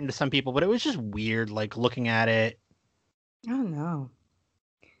important to some people, but it was just weird, like looking at it. Oh no.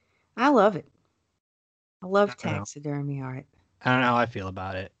 I love it. I love I don't know. taxidermy art. I don't know how I feel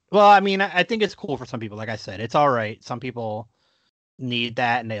about it. Well, I mean, I think it's cool for some people. Like I said, it's all right. Some people need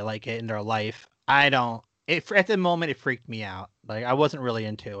that and they like it in their life. I don't. At the moment, it freaked me out. Like I wasn't really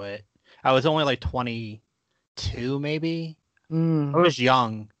into it. I was only like 22, maybe. I Mm. was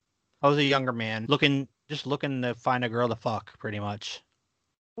young. I was a younger man, just looking to find a girl to fuck, pretty much.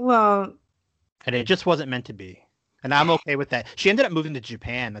 Well, And it just wasn't meant to be. And I'm okay with that. She ended up moving to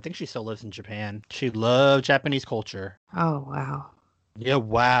Japan. I think she still lives in Japan. She loved Japanese culture. oh wow. Yeah,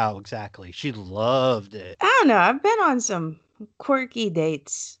 wow, exactly. She loved it. I don't know. I've been on some quirky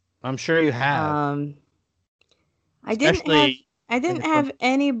dates. I'm sure you have. I didn't Especially have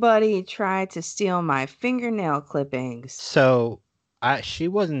anybody try to steal my fingernail clippings. so she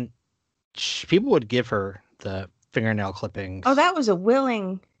wasn't people would give her the fingernail clippings. Oh, that was a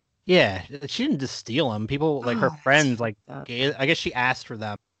willing. Yeah, she didn't just steal them. People like Oh, her that's friends like fucked up. I guess she asked for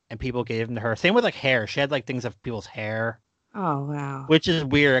them and people gave them to her. Same with like hair. She had like things of people's hair, Oh wow. which is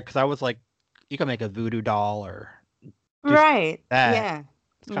weird because I was like, you can make a voodoo doll or Right. that. Yeah.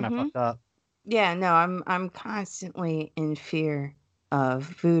 It's kind of Mhm. fucked up. Yeah, no, I'm constantly in fear of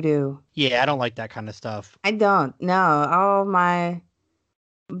voodoo. Yeah, I don't like that kind of stuff. I don't. No, all my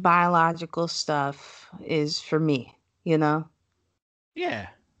biological stuff is for me, you know? Yeah,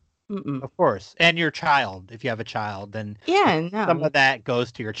 Mm-mm. of course. And your child, if you have a child, then Yeah, some no. of that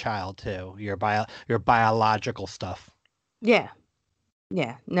goes to your child too. Your biological stuff. Yeah.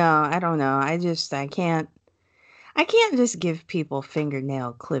 Yeah. No, I don't know. I can't just give people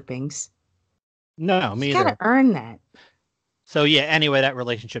fingernail clippings. No, me You gotta either. earn that. So yeah, anyway, that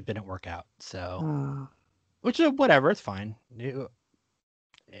relationship didn't work out. So, Oh. which is whatever, it's fine.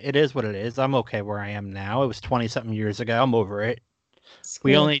 It is what it is. I'm okay where I am now. It was 20 something years ago. I'm over it. It's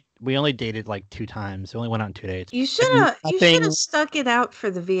We good. only dated like 2 times. We only went on 2 dates. You And should have nothing. stuck it out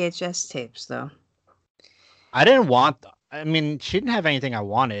for the VHS tapes though. I didn't want. I mean, she didn't have anything I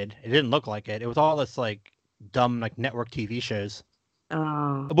wanted. It didn't look like it. It was all this like dumb like network TV shows.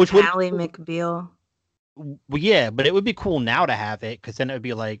 Oh, Which would Ally McBeal. well, yeah, but it would be cool now to have it because then it would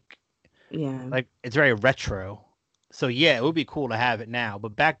be like Yeah. it's very retro. So yeah, it would be cool to have it now.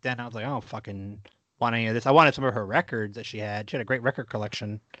 But back then I was like, I don't fucking want any of this. I wanted some of her records that she had. She had a great record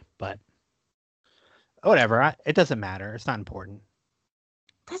collection, but whatever. It doesn't matter. It's not important.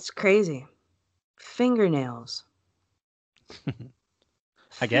 That's crazy. Fingernails.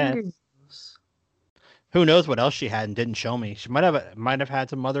 I guess. Fingernails. Who knows what else she had and didn't show me? She might have had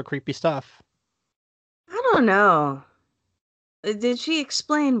some other creepy stuff. I don't know. Did she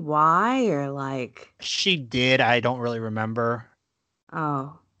explain why or like? She did. I don't really remember.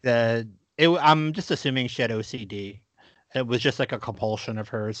 Oh, I'm just assuming she had OCD. It was just like a compulsion of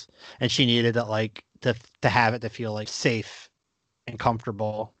hers, and she needed it like to have it to feel like safe and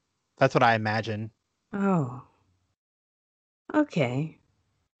comfortable. That's what I imagine. oh. Okay.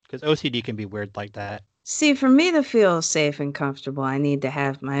 Because OCD can be weird like that. See, for me to feel safe and comfortable, I need to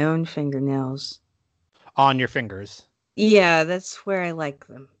have my own fingernails. On your fingers. Yeah, that's where I like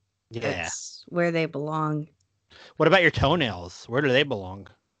them. Yeah. That's where they belong. What about your toenails? Where do they belong?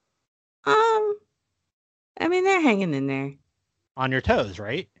 I mean, they're hanging in there. On your toes,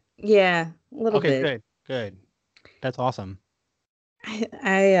 right? Yeah, a little Okay, bit. good. That's awesome.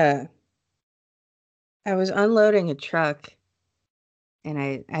 I was unloading a truck and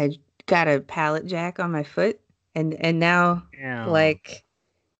I got a pallet jack on my foot and now Yeah. like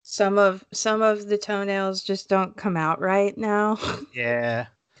some of the toenails just don't come out right now. Yeah.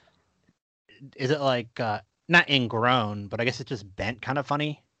 Is it like not ingrown, but I guess it's just bent kind of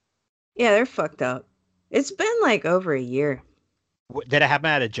funny? Yeah, they're fucked up. It's been like over a year. Did it happen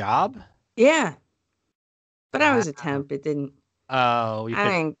at a job? Yeah. But I was a Wow. temp. It didn't Oh, you I could,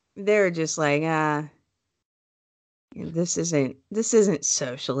 think they were just like, this isn't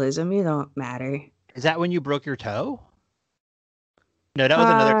socialism. You don't matter. is that when you broke your toe? No, that was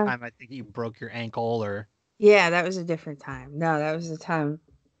another Uh, time I think you broke your ankle or Yeah, that was a different time. No, that was the time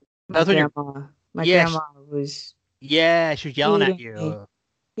That was when my Yeah, grandma was yeah, she was yelling at beating me. you.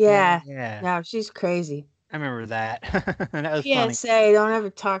 Yeah. Yeah. No, she's crazy. I remember that. That was funny. PSA, don't ever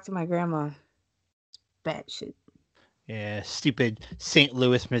talk to my grandma. It's batshit. Yeah, stupid St.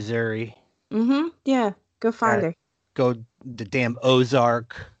 Louis, Missouri. Mm-hmm. Yeah. Go find Gotta her. go the damn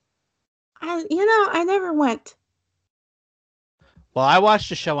Ozark. I never went. Well, I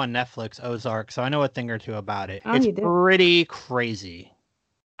watched a show on Netflix, Ozark, so I know a thing or two about it. Oh, It's you did. pretty crazy.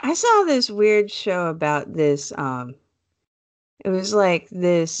 I saw this weird show about this. It was like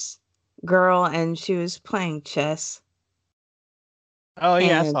this girl and she was playing chess, Oh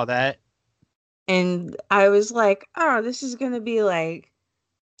yeah, I and saw that. I was like, oh, this is gonna be like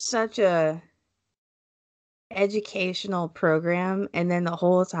such a educational program, and then the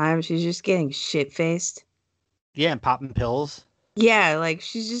whole time she's just getting shit faced. Yeah, and popping pills. Yeah, like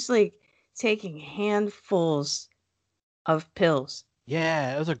she's just like taking handfuls of pills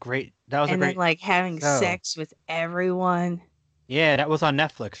Yeah, that was a and then great like having show. sex with everyone. Yeah, that was on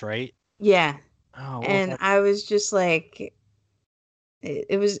Netflix, right? Yeah. Oh, what was And that? I was just like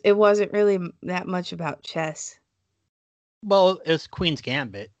it wasn't really that much about chess. Well, it was Queen's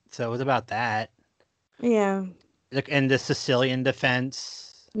Gambit, so it was about that. Yeah. Like, and the Sicilian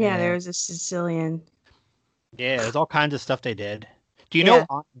defense, Yeah, there and was a Sicilian. yeah, there's all kinds of stuff they did. Do you know?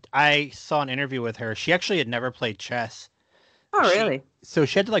 Yeah. I saw an interview with her. She actually had never played chess. Oh, She really? so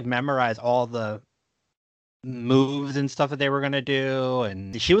she had to like memorize all the moves and stuff that they were gonna do,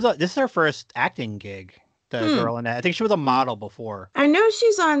 and this is her first acting gig. The Hmm. girl in that, I think she was a model before. I know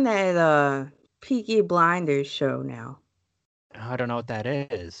she's on that Peaky Blinders show now. I don't know what that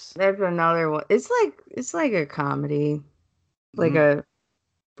is. There's another one. It's like a comedy, like Mm, a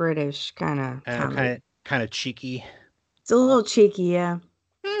British kind of kind comedy. of kind of cheeky. It's a little cheeky, yeah.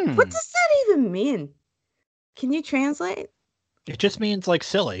 What Hmm. does that even mean? Can you translate? It just means like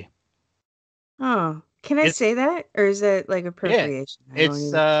silly. Oh, can I It say that, or is that like yeah. appropriation? I don't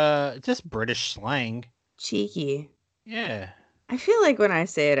even It's just British slang. cheeky. Yeah. I feel like when I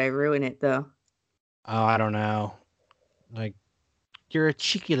say it, I ruin it though. Oh, I don't know. Like you're a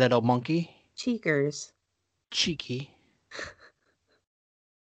cheeky little monkey. Cheekers. Cheeky.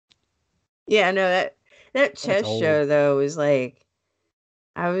 Yeah, no, that That's chess old. show though was like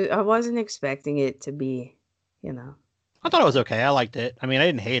I wasn't expecting it to be, you know. I thought it was okay. I liked it. I mean, I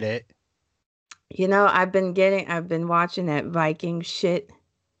didn't hate it. I've been watching that Viking shit.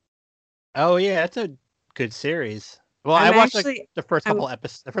 Oh yeah, that's a good series. Well, I I'm watched like actually I'm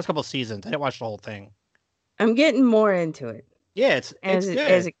the first couple seasons. I didn't watch the whole thing. I'm getting more into it Yeah, it's as good.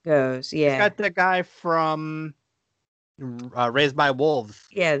 it goes. It's Yeah. got the guy from Raised by Wolves.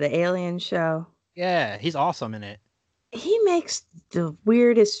 Yeah, the alien show. Yeah, he's awesome in it. He makes the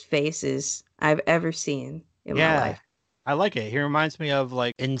weirdest faces I've ever seen in my Yeah, life. I like it. He reminds me of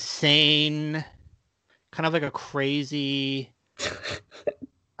like insane, kind of like a crazy.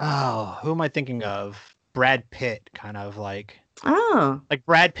 Oh, who am I thinking of? Brad Pitt, kind of Oh, like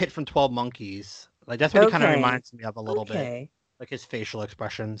Brad Pitt from 12 Monkeys. Like that's what he kind of okay. reminds me of a little bit, Okay. like his facial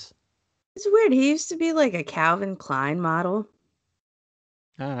expressions. It's weird. He used to be like a Calvin Klein model.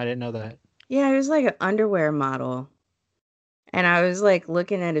 Oh, I didn't know that. Yeah, he was like an underwear model. And I was like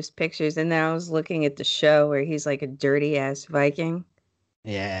looking at his pictures, and then I was looking at the show where he's like a dirty ass Viking.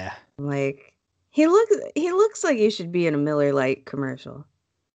 Yeah. I'm like, he looks like he should be in a Miller Lite commercial.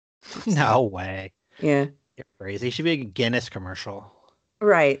 So, No way. yeah. You're crazy. It should be a Guinness commercial.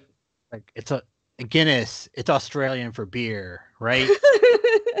 Right. Like it's a Guinness. It's Australian for beer, right?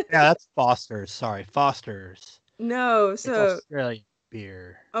 Yeah, that's Foster's. Sorry, Foster's. No, It's so Australian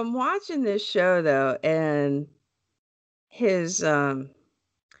beer. I'm watching this show though, and his the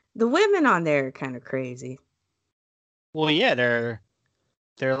women on there are kind of crazy. Well, yeah, they're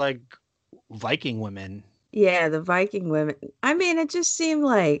like Viking women, Yeah, the Viking women. I mean, it just seemed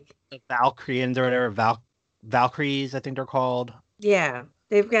like, the Valkyrians or whatever. Valkyries, I think they're called. yeah,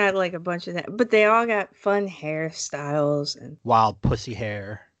 they've got like a bunch of that, but they all got fun hairstyles and Wild pussy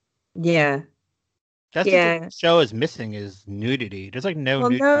hair. yeah, That's what the yeah. show is missing is nudity. There's like no Well,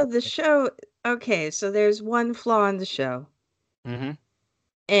 nudity. no, the show. Okay, so there's one flaw in the show, Mm-hmm.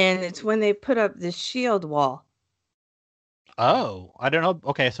 and it's when they put up the shield wall. Oh, I don't know.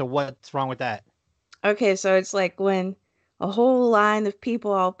 Okay, so what's wrong with that? Okay, so it's like when a whole line of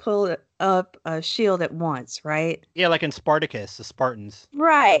people all pull up a shield at once, right? Yeah, like in Spartacus, the Spartans.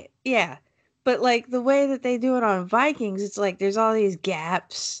 Right, yeah. But like the way that they do it on Vikings, it's like there's all these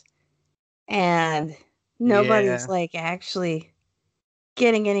gaps and nobody's Yeah. like actually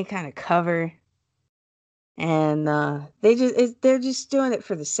getting any kind of cover. And they're just doing it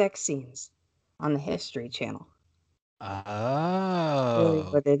for the sex scenes on the History Channel. Really Oh,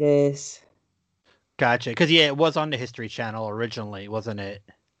 what it is. gotcha. Because yeah, it was on the History Channel originally, wasn't it?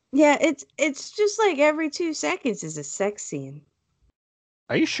 Yeah, it's just like every 2 seconds is a sex scene.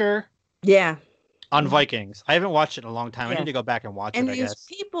 Are you sure? Yeah. On Vikings. I haven't watched it in a long time. I Yeah. need to go back and watch And it, I these guess.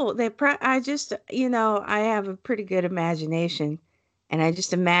 people, I just, I have a pretty good imagination, and I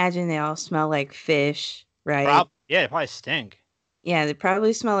just imagine they all smell like fish, right? Yeah, it probably stink. Yeah, they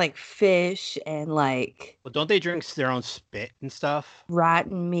probably smell like fish and like Well, don't they drink their own spit and stuff?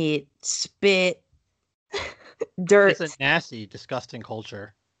 rotten meat, spit, It's dirt, a nasty, disgusting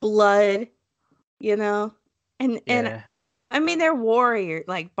culture. blood, you know? And Yeah. I mean they're warrior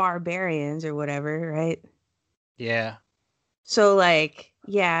like barbarians or whatever, right? Yeah. So like,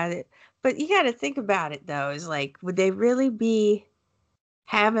 yeah, but you got to think about it though. Is like would they really be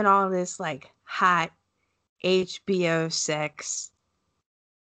having all this like hot HBO sex,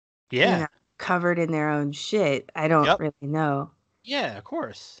 Yeah. covered in their own shit? I don't Yep. really know. Yeah, of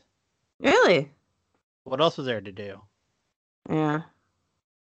course. Really? What else was there to do? Yeah.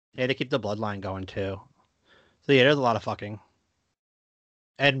 Yeah, to keep the bloodline going too. So yeah, there's a lot of fucking.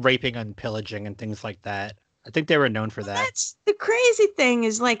 And raping and pillaging and things like that. I think they were known for Well, that. that's the crazy thing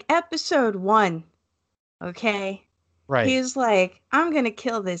is like episode 1, okay? Right. He's like, I'm going to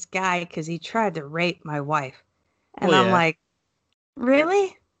kill this guy because he tried to rape my wife. And Well, I'm yeah. like,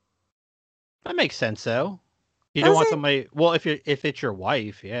 really? That makes sense though. You Does don't want it? somebody well if it's your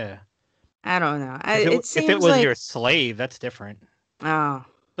wife, yeah. I don't know. If It if it seems was like, your slave, that's different. oh,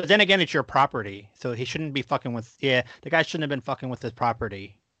 But then again, it's your property, so he shouldn't be fucking with. Yeah, the guy shouldn't have been fucking with his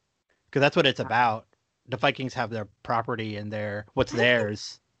property, because that's what it's about. The Vikings have their property and what's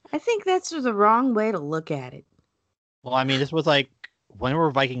theirs. I think that's the wrong way to look at it. Well, I mean, this was like when were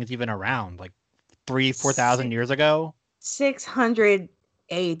Vikings even around? Like 3,000-4,000 years ago? 600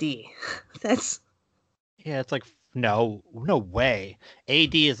 AD. That's Yeah, it's like no way.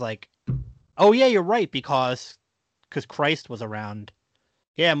 AD is like, oh yeah, you're right because Christ was around.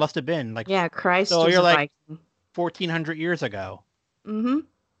 Yeah, it must have been like yeah, Christ so was you're a like Viking. 1,400 years ago. Mm-hmm.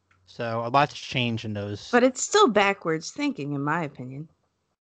 So a lot's changed in those. But it's still backwards thinking, in my opinion.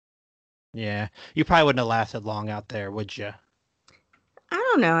 Yeah, you probably wouldn't have lasted long out there, would you? I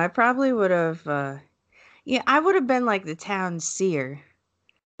don't know. I probably would have. Yeah, I would have been like the town seer,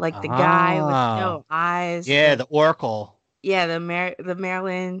 like the guy with no eyes. Yeah, the Oracle. Yeah, the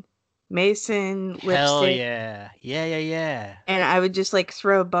Marilyn Mason Hell lipstick. yeah. Yeah. And I would just like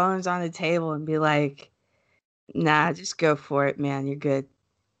throw bones on the table and be like, "Nah, just go for it, man. You're good."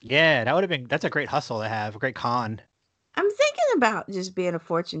 Yeah, that's a great hustle to have, a great con. I'm thinking about just being a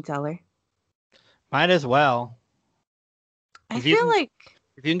fortune teller. Might as well. I If you feel can- like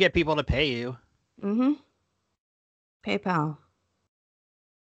If you can get people to pay you. mm-hmm. PayPal.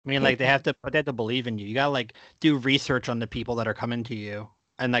 I mean, like they have to believe in you. You gotta like do research on the people that are coming to you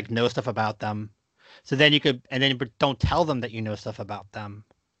and like know stuff about them. So then but don't tell them that you know stuff about them.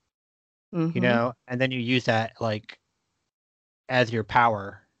 Mm-hmm. And then you use that like as your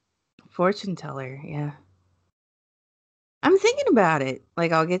power. Fortune teller, yeah. I'm thinking about it.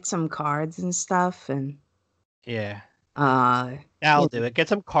 Like I'll get some cards and stuff and Yeah. uh That'll Yeah. do it. Get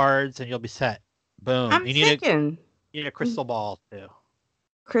some cards and you'll be set. Boom. I'm You thinking need a crystal ball too.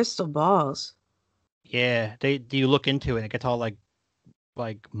 crystal balls. Yeah. Do you look into it and it gets all like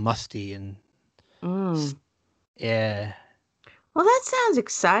musty and Mm. yeah. Well, that sounds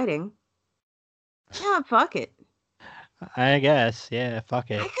exciting. Yeah, fuck it. I guess. Yeah,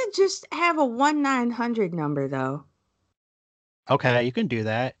 fuck I it. could just have a 1-900 number though. Okay, you can do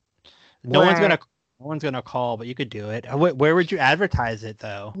that. Where- No one's gonna call, but you could do it. Where would you advertise it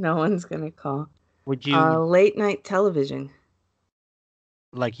though? No one's gonna call. Would you Late night television.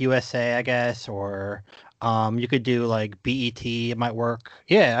 like USA, I guess, or you could do like BET, it might work.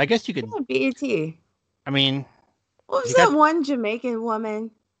 Yeah, I guess you could. Yeah, BET. I mean, What was You that got- one Jamaican woman?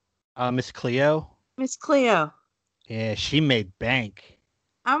 Miss Cleo. Miss Cleo. Yeah, she made bank.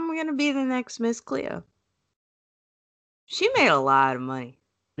 I'm gonna be the next Miss Cleo. She made a lot of money.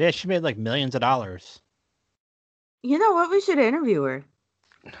 Yeah, she made like millions of dollars. You know what? We should interview her.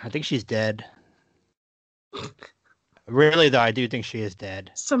 I think she's dead. Really though, I do think she is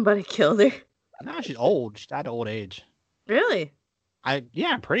dead. Somebody killed her. No, she's old. She died of old age. Really?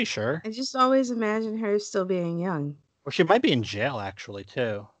 I'm pretty sure. I just always imagine her still being young. Or she might be in jail actually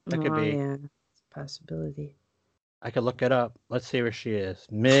too. That could Oh, be. yeah. It's a possibility. I could look it up. Let's see where she is.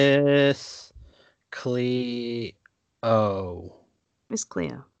 Miss Cleo. Miss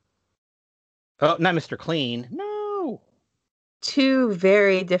Cleo. Oh, not Mr. Clean. No. Two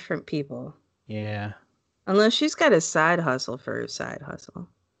very different people. Yeah. Unless she's got a side hustle for her side hustle.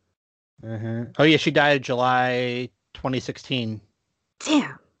 Oh yeah, she died July 2016.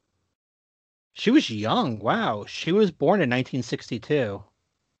 Damn. She was young. Wow. She was born in 1962.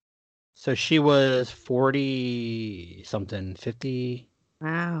 So she was 40 something, 50,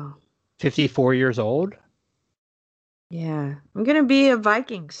 Wow. 54 years old? Yeah. I'm gonna be a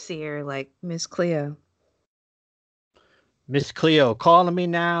Viking seer like Miss Cleo. Miss Cleo, calling me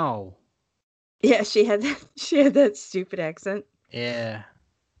now. Yeah, she had that stupid accent. Yeah.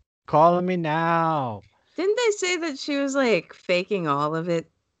 Calling me now. Didn't they say that she was like faking all of it?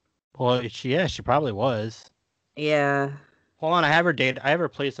 Well, she probably was. Yeah. Hold on, I have her date. I have her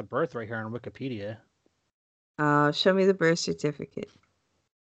place of birth right here on Wikipedia. Show me the birth certificate.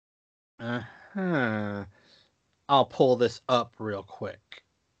 Uh-huh. I'll pull this up real quick.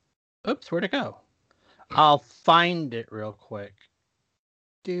 Oops, where'd it go? I'll find it real quick.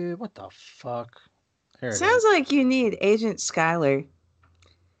 Dude, what the fuck? There it Sounds is. like you need Agent Skylar.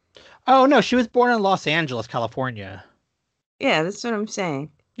 Oh, no, she was born in Los Angeles, California. Yeah, that's what I'm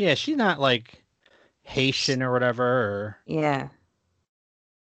saying. Yeah, she's not like Haitian or whatever. Yeah.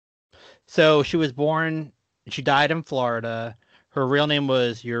 So she was born, she died in Florida. Her real name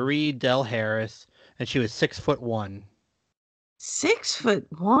was Yuri Del Harris, and she was 6'1".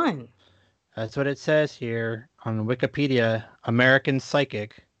 6'1". That's what it says here on Wikipedia. American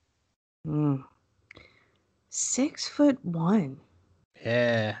Psychic. 6'1".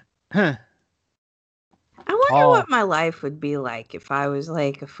 Yeah. Huh. I wonder Tall. what my life would be like if I was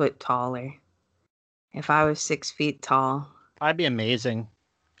like a foot taller. If I was 6 feet tall. That'd be amazing.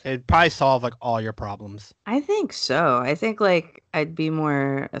 It'd probably solve like all your problems. I think so. I think like I'd be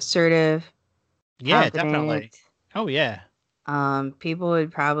more assertive, Yeah, confident. definitely. Oh yeah. People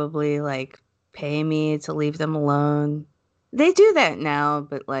would probably like pay me to leave them alone. They do that now,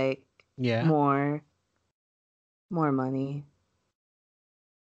 but like Yeah. more money.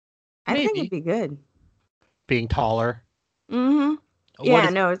 I think Maybe. it'd be good. Being taller. Mm-hmm. What Yeah,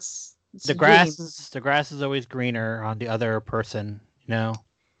 is- no, it's the a grass dream. the grass is always greener on the other person, you know?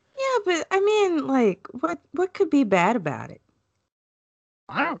 Yeah, but I mean, like, what could be bad about it?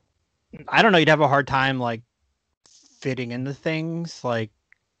 I don't know, you'd have a hard time like fitting into things, like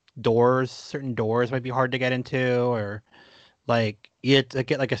certain doors might be hard to get into, or like you have to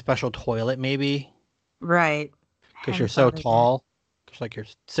get like a special toilet maybe Right. because Hadn't you're so thought of that. tall. Because like you're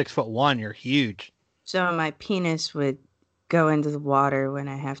 6'1", you're huge. So my penis would go into the water when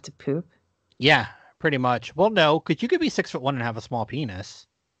I have to poop. Yeah, pretty much. Well, no, because you could be 6'1" and have a small penis.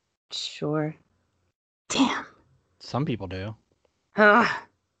 Sure. Damn. Some people do. Ugh.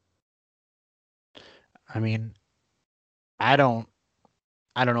 I mean, I don't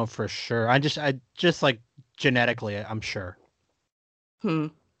know for sure. I just like genetically, I'm sure. Hmm.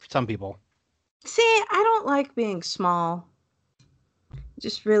 Some people. See, I don't like being small. It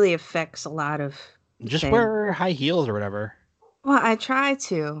just really affects a lot of Just things. wear high heels or whatever. Well, I try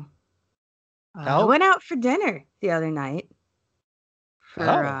to. I Oh. went out for dinner the other night for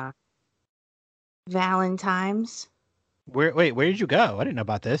Oh. Valentine's. Where did you go? I didn't know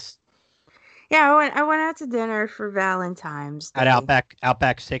about this. Yeah, I went out to dinner for Valentine's Day At Outback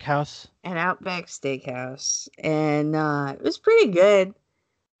Steakhouse. at Outback Steakhouse, and it was pretty good.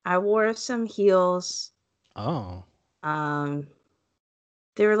 I wore some heels. Oh.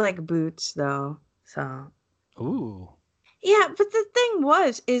 They were like boots though, so. Ooh. Yeah, but the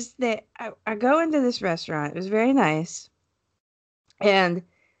thing is that I go into this restaurant. It was very nice. And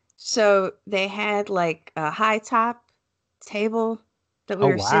so they had like a high top table that we Oh,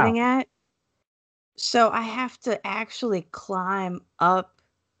 were wow. sitting at. So I have to actually climb up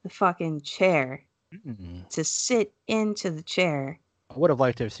the fucking chair to sit into the chair. I would have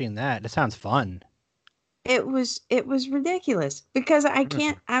liked to have seen that. That sounds fun. It was ridiculous because I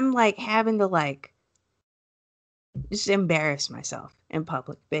can't. I'm like having to like just embarrass myself in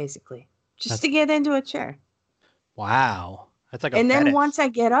public, basically, just to get into a chair. Wow, that's like a And then fetish. once I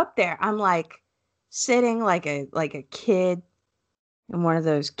get up there, I'm like sitting like a kid in one of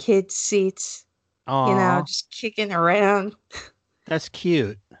those kid seats, you know, Aw, just kicking around. that's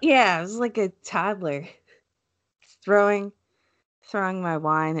cute. Yeah, it was like a toddler throwing my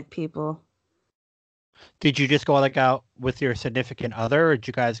wine at people. Did you just go like out with your significant other, or did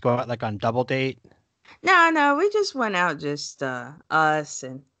you guys go out like on double date? No, we just went out, just us,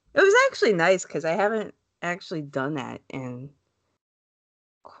 and it was actually nice because I haven't actually done that in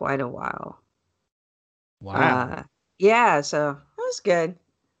quite a while. Wow. Yeah, so it was good. It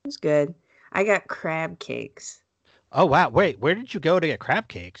was good. I got crab cakes. Oh wow. Wait, where did you go to get crab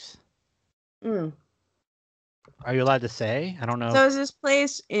cakes? Mm. Are you allowed to say? I don't know. So there's this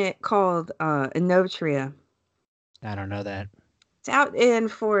place called Inotria. I don't know that. It's out in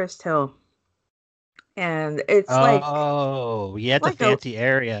Forest Hill, and it's Oh, yeah, it's a like fancy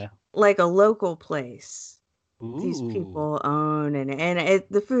area. like a local place. Ooh. These people own, and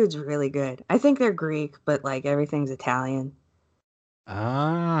the food's really good. I think they're Greek, but like everything's Italian.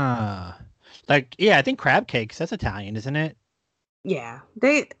 Ah. Like, yeah, I think crab cakes, that's Italian, isn't it? Yeah,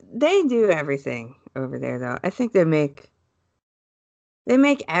 they do everything over there though. I think they make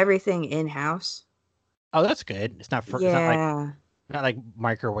everything in house. Oh, that's good. It's Yeah. not like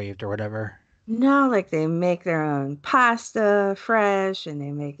microwaved or whatever. No, like they make their own pasta fresh and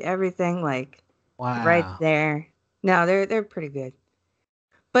they make everything like right Wow. there. No, they're pretty good.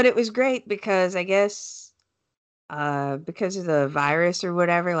 But it was great because I guess because of the virus or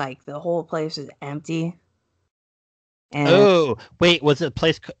whatever, like the whole place was empty. And Oh, wait, was the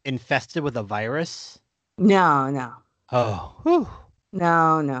place infested with a virus? no. Oh, whew.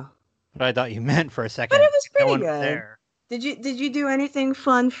 No. What I thought you meant for a But second. it was No pretty one was good. there. Did you do anything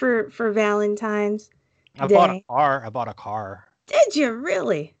fun for Valentine's I bought a Day? car. I bought a car. Did you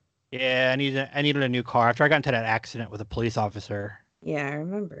really? Yeah, I needed a new car after I got into that accident with a police officer. Yeah, I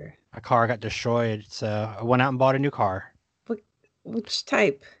remember. My car got destroyed, so I went out and bought a new car. Which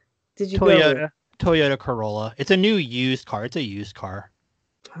type did you go with? Toyota Corolla. It's a new used car. It's a used car.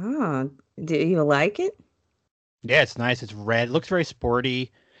 Oh, do you like it? Yeah, it's nice. It's red. It looks very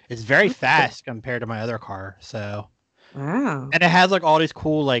sporty. It's very Okay. fast compared to my other car. So, Wow. and it has like all these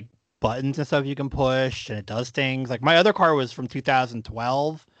cool like buttons and stuff you can push, and it does things. Like my other car was from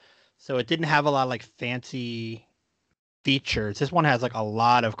 2012, so it didn't have a lot of like fancy features. This one has like a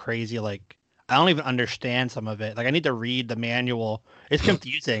lot of crazy like I don't even understand some of it. Like I need to read the manual. It's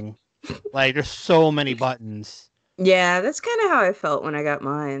confusing. Like there's so many buttons. Yeah, that's kind of how I felt when I got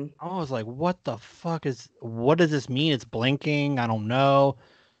mine. I was like, what does this mean? It's blinking. I don't know.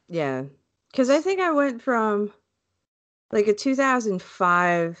 Yeah, because I think I went from like a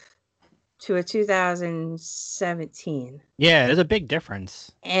 2005 to a 2017. Yeah, there's a big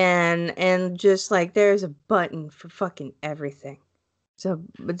difference. And just like there's a button for fucking everything.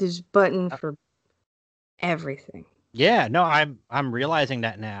 But there's a button for everything. Yeah, no, I'm realizing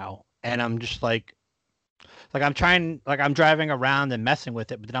that now. And I'm just like I'm driving around and messing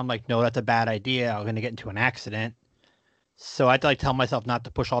with it, but then I'm like, no, that's a bad idea. I'm gonna get into an accident. So I have to like tell myself not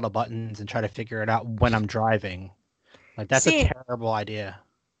to push all the buttons and try to figure it out when I'm driving. Like that's a See, terrible idea.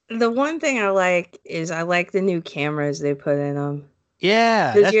 the one thing I like is I like the new cameras they put in them.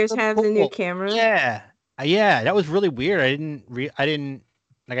 Yeah, Does that's yours really have the new cool. camera? Yeah. Yeah, that was really weird. I didn't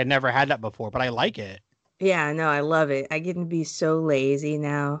like I never had that before, but I like it. Yeah, no, I love it. I get to be so lazy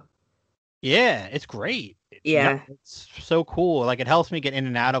now. Yeah, it's great. Yeah. It's so cool. Like it helps me get in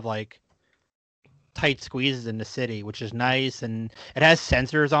and out of like tight squeezes in the city, which is nice. And it has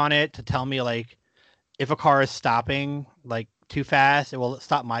sensors on it to tell me like if a car is stopping like too fast, it will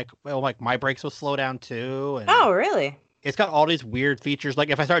stop my brakes will slow down too. And Oh, really? it's got all these weird features. Like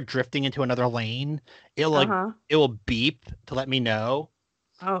if I start drifting into another lane, it will beep to let me know.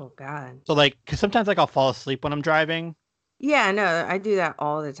 Oh, God. So like, cause sometimes like I'll fall asleep when I'm driving. Yeah, no, I do that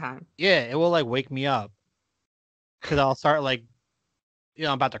all the time. Yeah, it will like wake me up. Cause I'll start like, I'm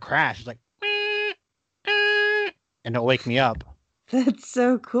about to crash. It's like, and it'll wake me up. That's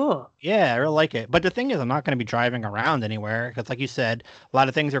so cool. Yeah, I really like it. But the thing is, I'm not going to be driving around anywhere because, like you said, a lot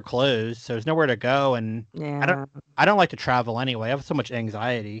of things are closed, so there's nowhere to go. And Yeah. I don't like to travel anyway. I have so much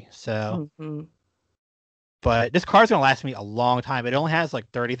anxiety. So, Mhm. but this car's going to last me a long time. It only has like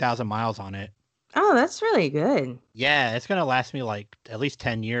 30,000 miles on it. Oh, that's really good. Yeah, it's going to last me like at least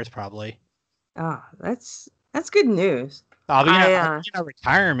 10 years probably. Oh, that's good news. I'll be I, in a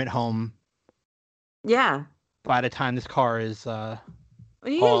retirement home Yeah. by the time this car is Well,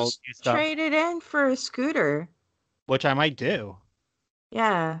 you all just used up, trade it in for a scooter. which I might do,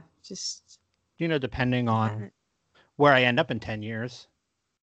 Yeah, just depending on where I end up in 10 years.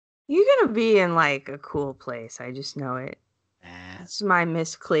 you're gonna be in like a cool place. I just know it. Nah, That's my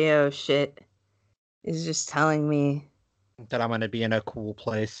Miss Cleo shit. Is just telling me. that I'm going to be in a cool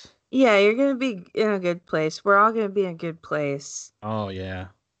place. Yeah, you're gonna be in a good place. We're all gonna be in a good place. Oh, yeah.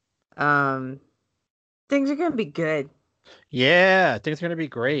 Things are gonna be good. Yeah, things are going to be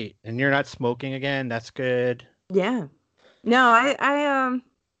great. And you're not smoking again. That's good. Yeah. No, I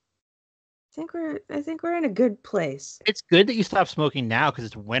think we're in a good place. It's good that you stop smoking now because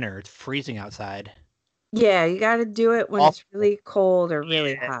it's winter. It's freezing outside. Yeah, you got to do it when it's really cold or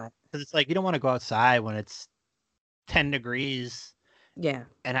really Yeah. hot. Because it's like you don't want to go outside when it's 10 degrees Yeah.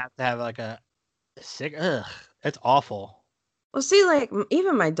 and have to have like a ugh, it's awful. Well, see, like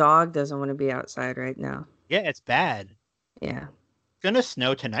even my dog doesn't want to be outside right now. Yeah, it's bad. Yeah. It's gonna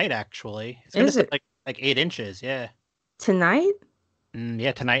snow tonight. Actually, it's gonna Is snow it? like 8 inches. Yeah. Tonight?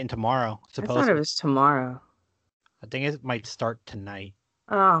 Yeah, tonight and tomorrow. I thought it Supposedly, was tomorrow. I think it might start tonight.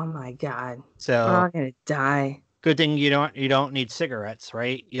 Oh my God. We're So all gonna die. good thing you don't need cigarettes,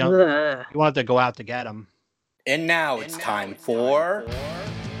 right? You don't. Ugh. You won't have to go out to get them. And now it's time for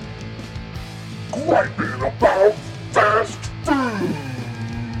griping about fast food.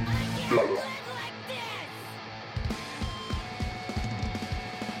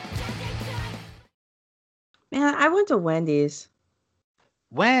 Man, I went to Wendy's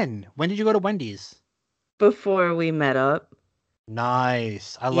When? When did you go to Wendy's? before we met up.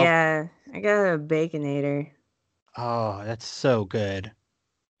 Nice. I love. Yeah, I got a Baconator. Oh, that's so good.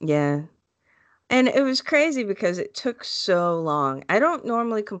 Yeah. And it was crazy because it took so long. I don't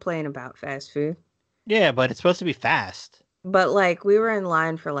normally complain about fast food, Yeah, but it's supposed to be fast. but like we were in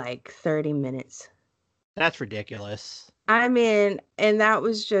line for like 30 minutes. That's ridiculous. I mean, and that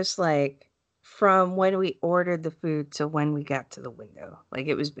was just like from when we ordered the food to when we got to the window. Like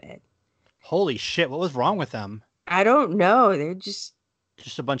it was bad. Holy shit! What was wrong with them? I don't know. They're just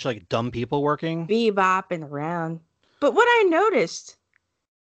Just a bunch of like dumb people working. bebopping around. But what I noticed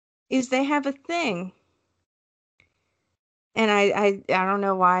is they have a thing. And I don't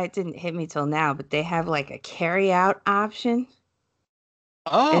know why it didn't hit me till now, but they have like a carry out option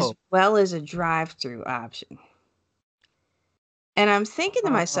as Oh, well as a drive through option. And I'm thinking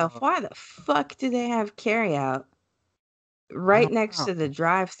to myself, why the fuck do they have carry out right don't next to know. the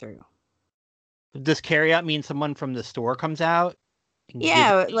drive through? does carry out mean someone from the store comes out? And gives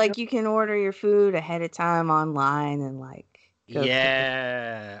Yeah, it to like you can order your food ahead of time online and like you? go pick it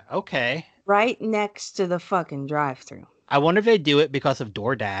Yeah. Okay. right next to the fucking drive through. I wonder if they do it because of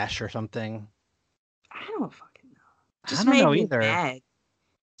DoorDash or something. I don't fucking know. I Just don't made know me either. mad.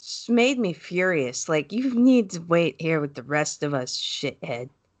 Just made me furious. Like you need to wait here with the rest of us, shithead.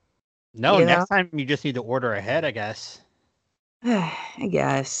 No, You next time you just need to order ahead, I guess. I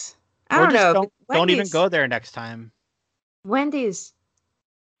guess. I Or don't just know. don't but don't even Wendy's- go there next time.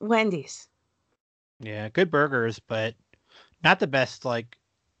 Wendy's. Yeah, good burgers, but not the best. Like,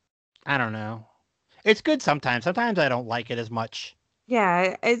 I don't know. It's good sometimes. Sometimes I don't like it as much.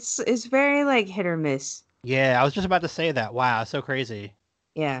 Yeah, it's very like hit or miss. Yeah, I was just about to say that. Wow, so crazy.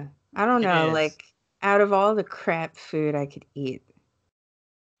 Yeah. I don't It know. is. Like out of all the crap food I could eat,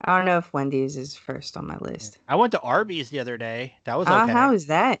 I don't know if Wendy's is first on my list. I went to Arby's the other day. That was okay. How is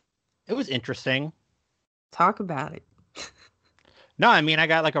that? It was interesting. Talk about it. No, I mean I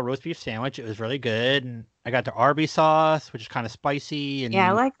got like a roast beef sandwich. It was really good, and I got the Arby's sauce, which is kind of spicy. And Yeah,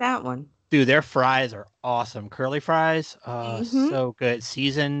 I like that one. dude, their fries are awesome. Curly fries, Mhm. so good,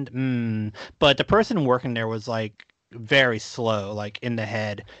 seasoned. But the person working there was like very slow, like in the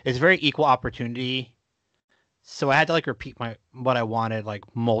head. It's very equal opportunity, so I had to like repeat what I wanted like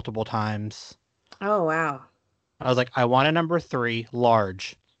multiple times. Oh wow. I was like, I want a number 3,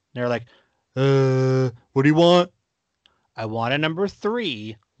 large. They're like, what do you want? I want a number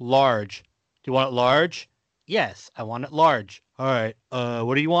 3, large. Do you want it large? Yes, I want it large. All right.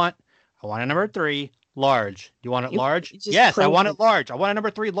 What do you want? I want a number 3, large. Do you want it You- large? you just Yes, I want played it large. I want a number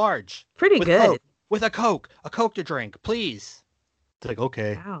 3, large. Pretty With good. Coke. With a Coke to drink, please. It's like,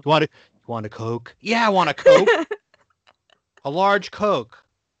 okay. Wow. You want a Coke? Yeah, I want a Coke. A large Coke.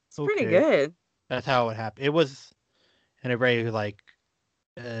 It's pretty Okay. good. That's how it happened. It was in a very like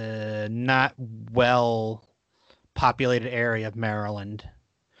not well populated area of Maryland.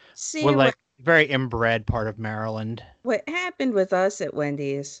 See, We're like very inbred part of Maryland. what happened with us at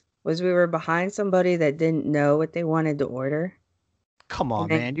Wendy's was we were behind somebody that didn't know what they wanted to order. Come on,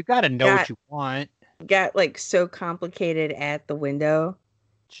 And then man. You gotta know got- what you want. Got like so complicated at the window.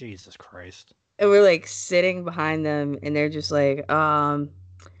 Jesus Christ. And we're like sitting behind them and they're just like,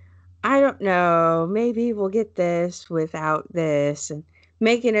 I don't know, maybe we'll get this without this and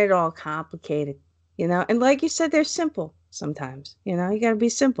making it all complicated, you know? And like you said, they're simple sometimes, you know, you gotta be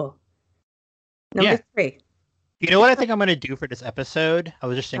simple. Number Yeah. 3. You know what I think I'm gonna do for this episode? I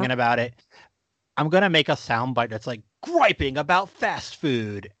was just thinking about it. I'm gonna make a soundbite that's like griping about fast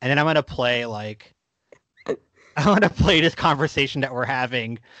food, and then I'm gonna play like I want to play this conversation that we're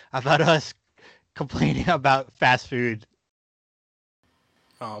having about us complaining about fast food.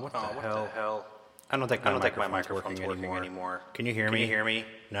 Oh, what the hell? I don't think my microphone's working anymore. Can you hear me?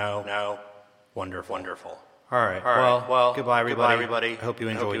 No. Wonderful. All right. Well, goodbye, everybody. I hope you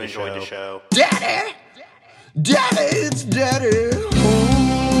enjoyed the show. Daddy, Daddy, it's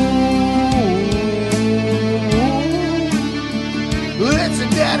Daddy. It's a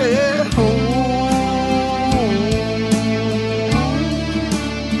Daddy.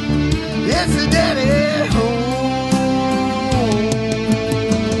 It's a Daddy.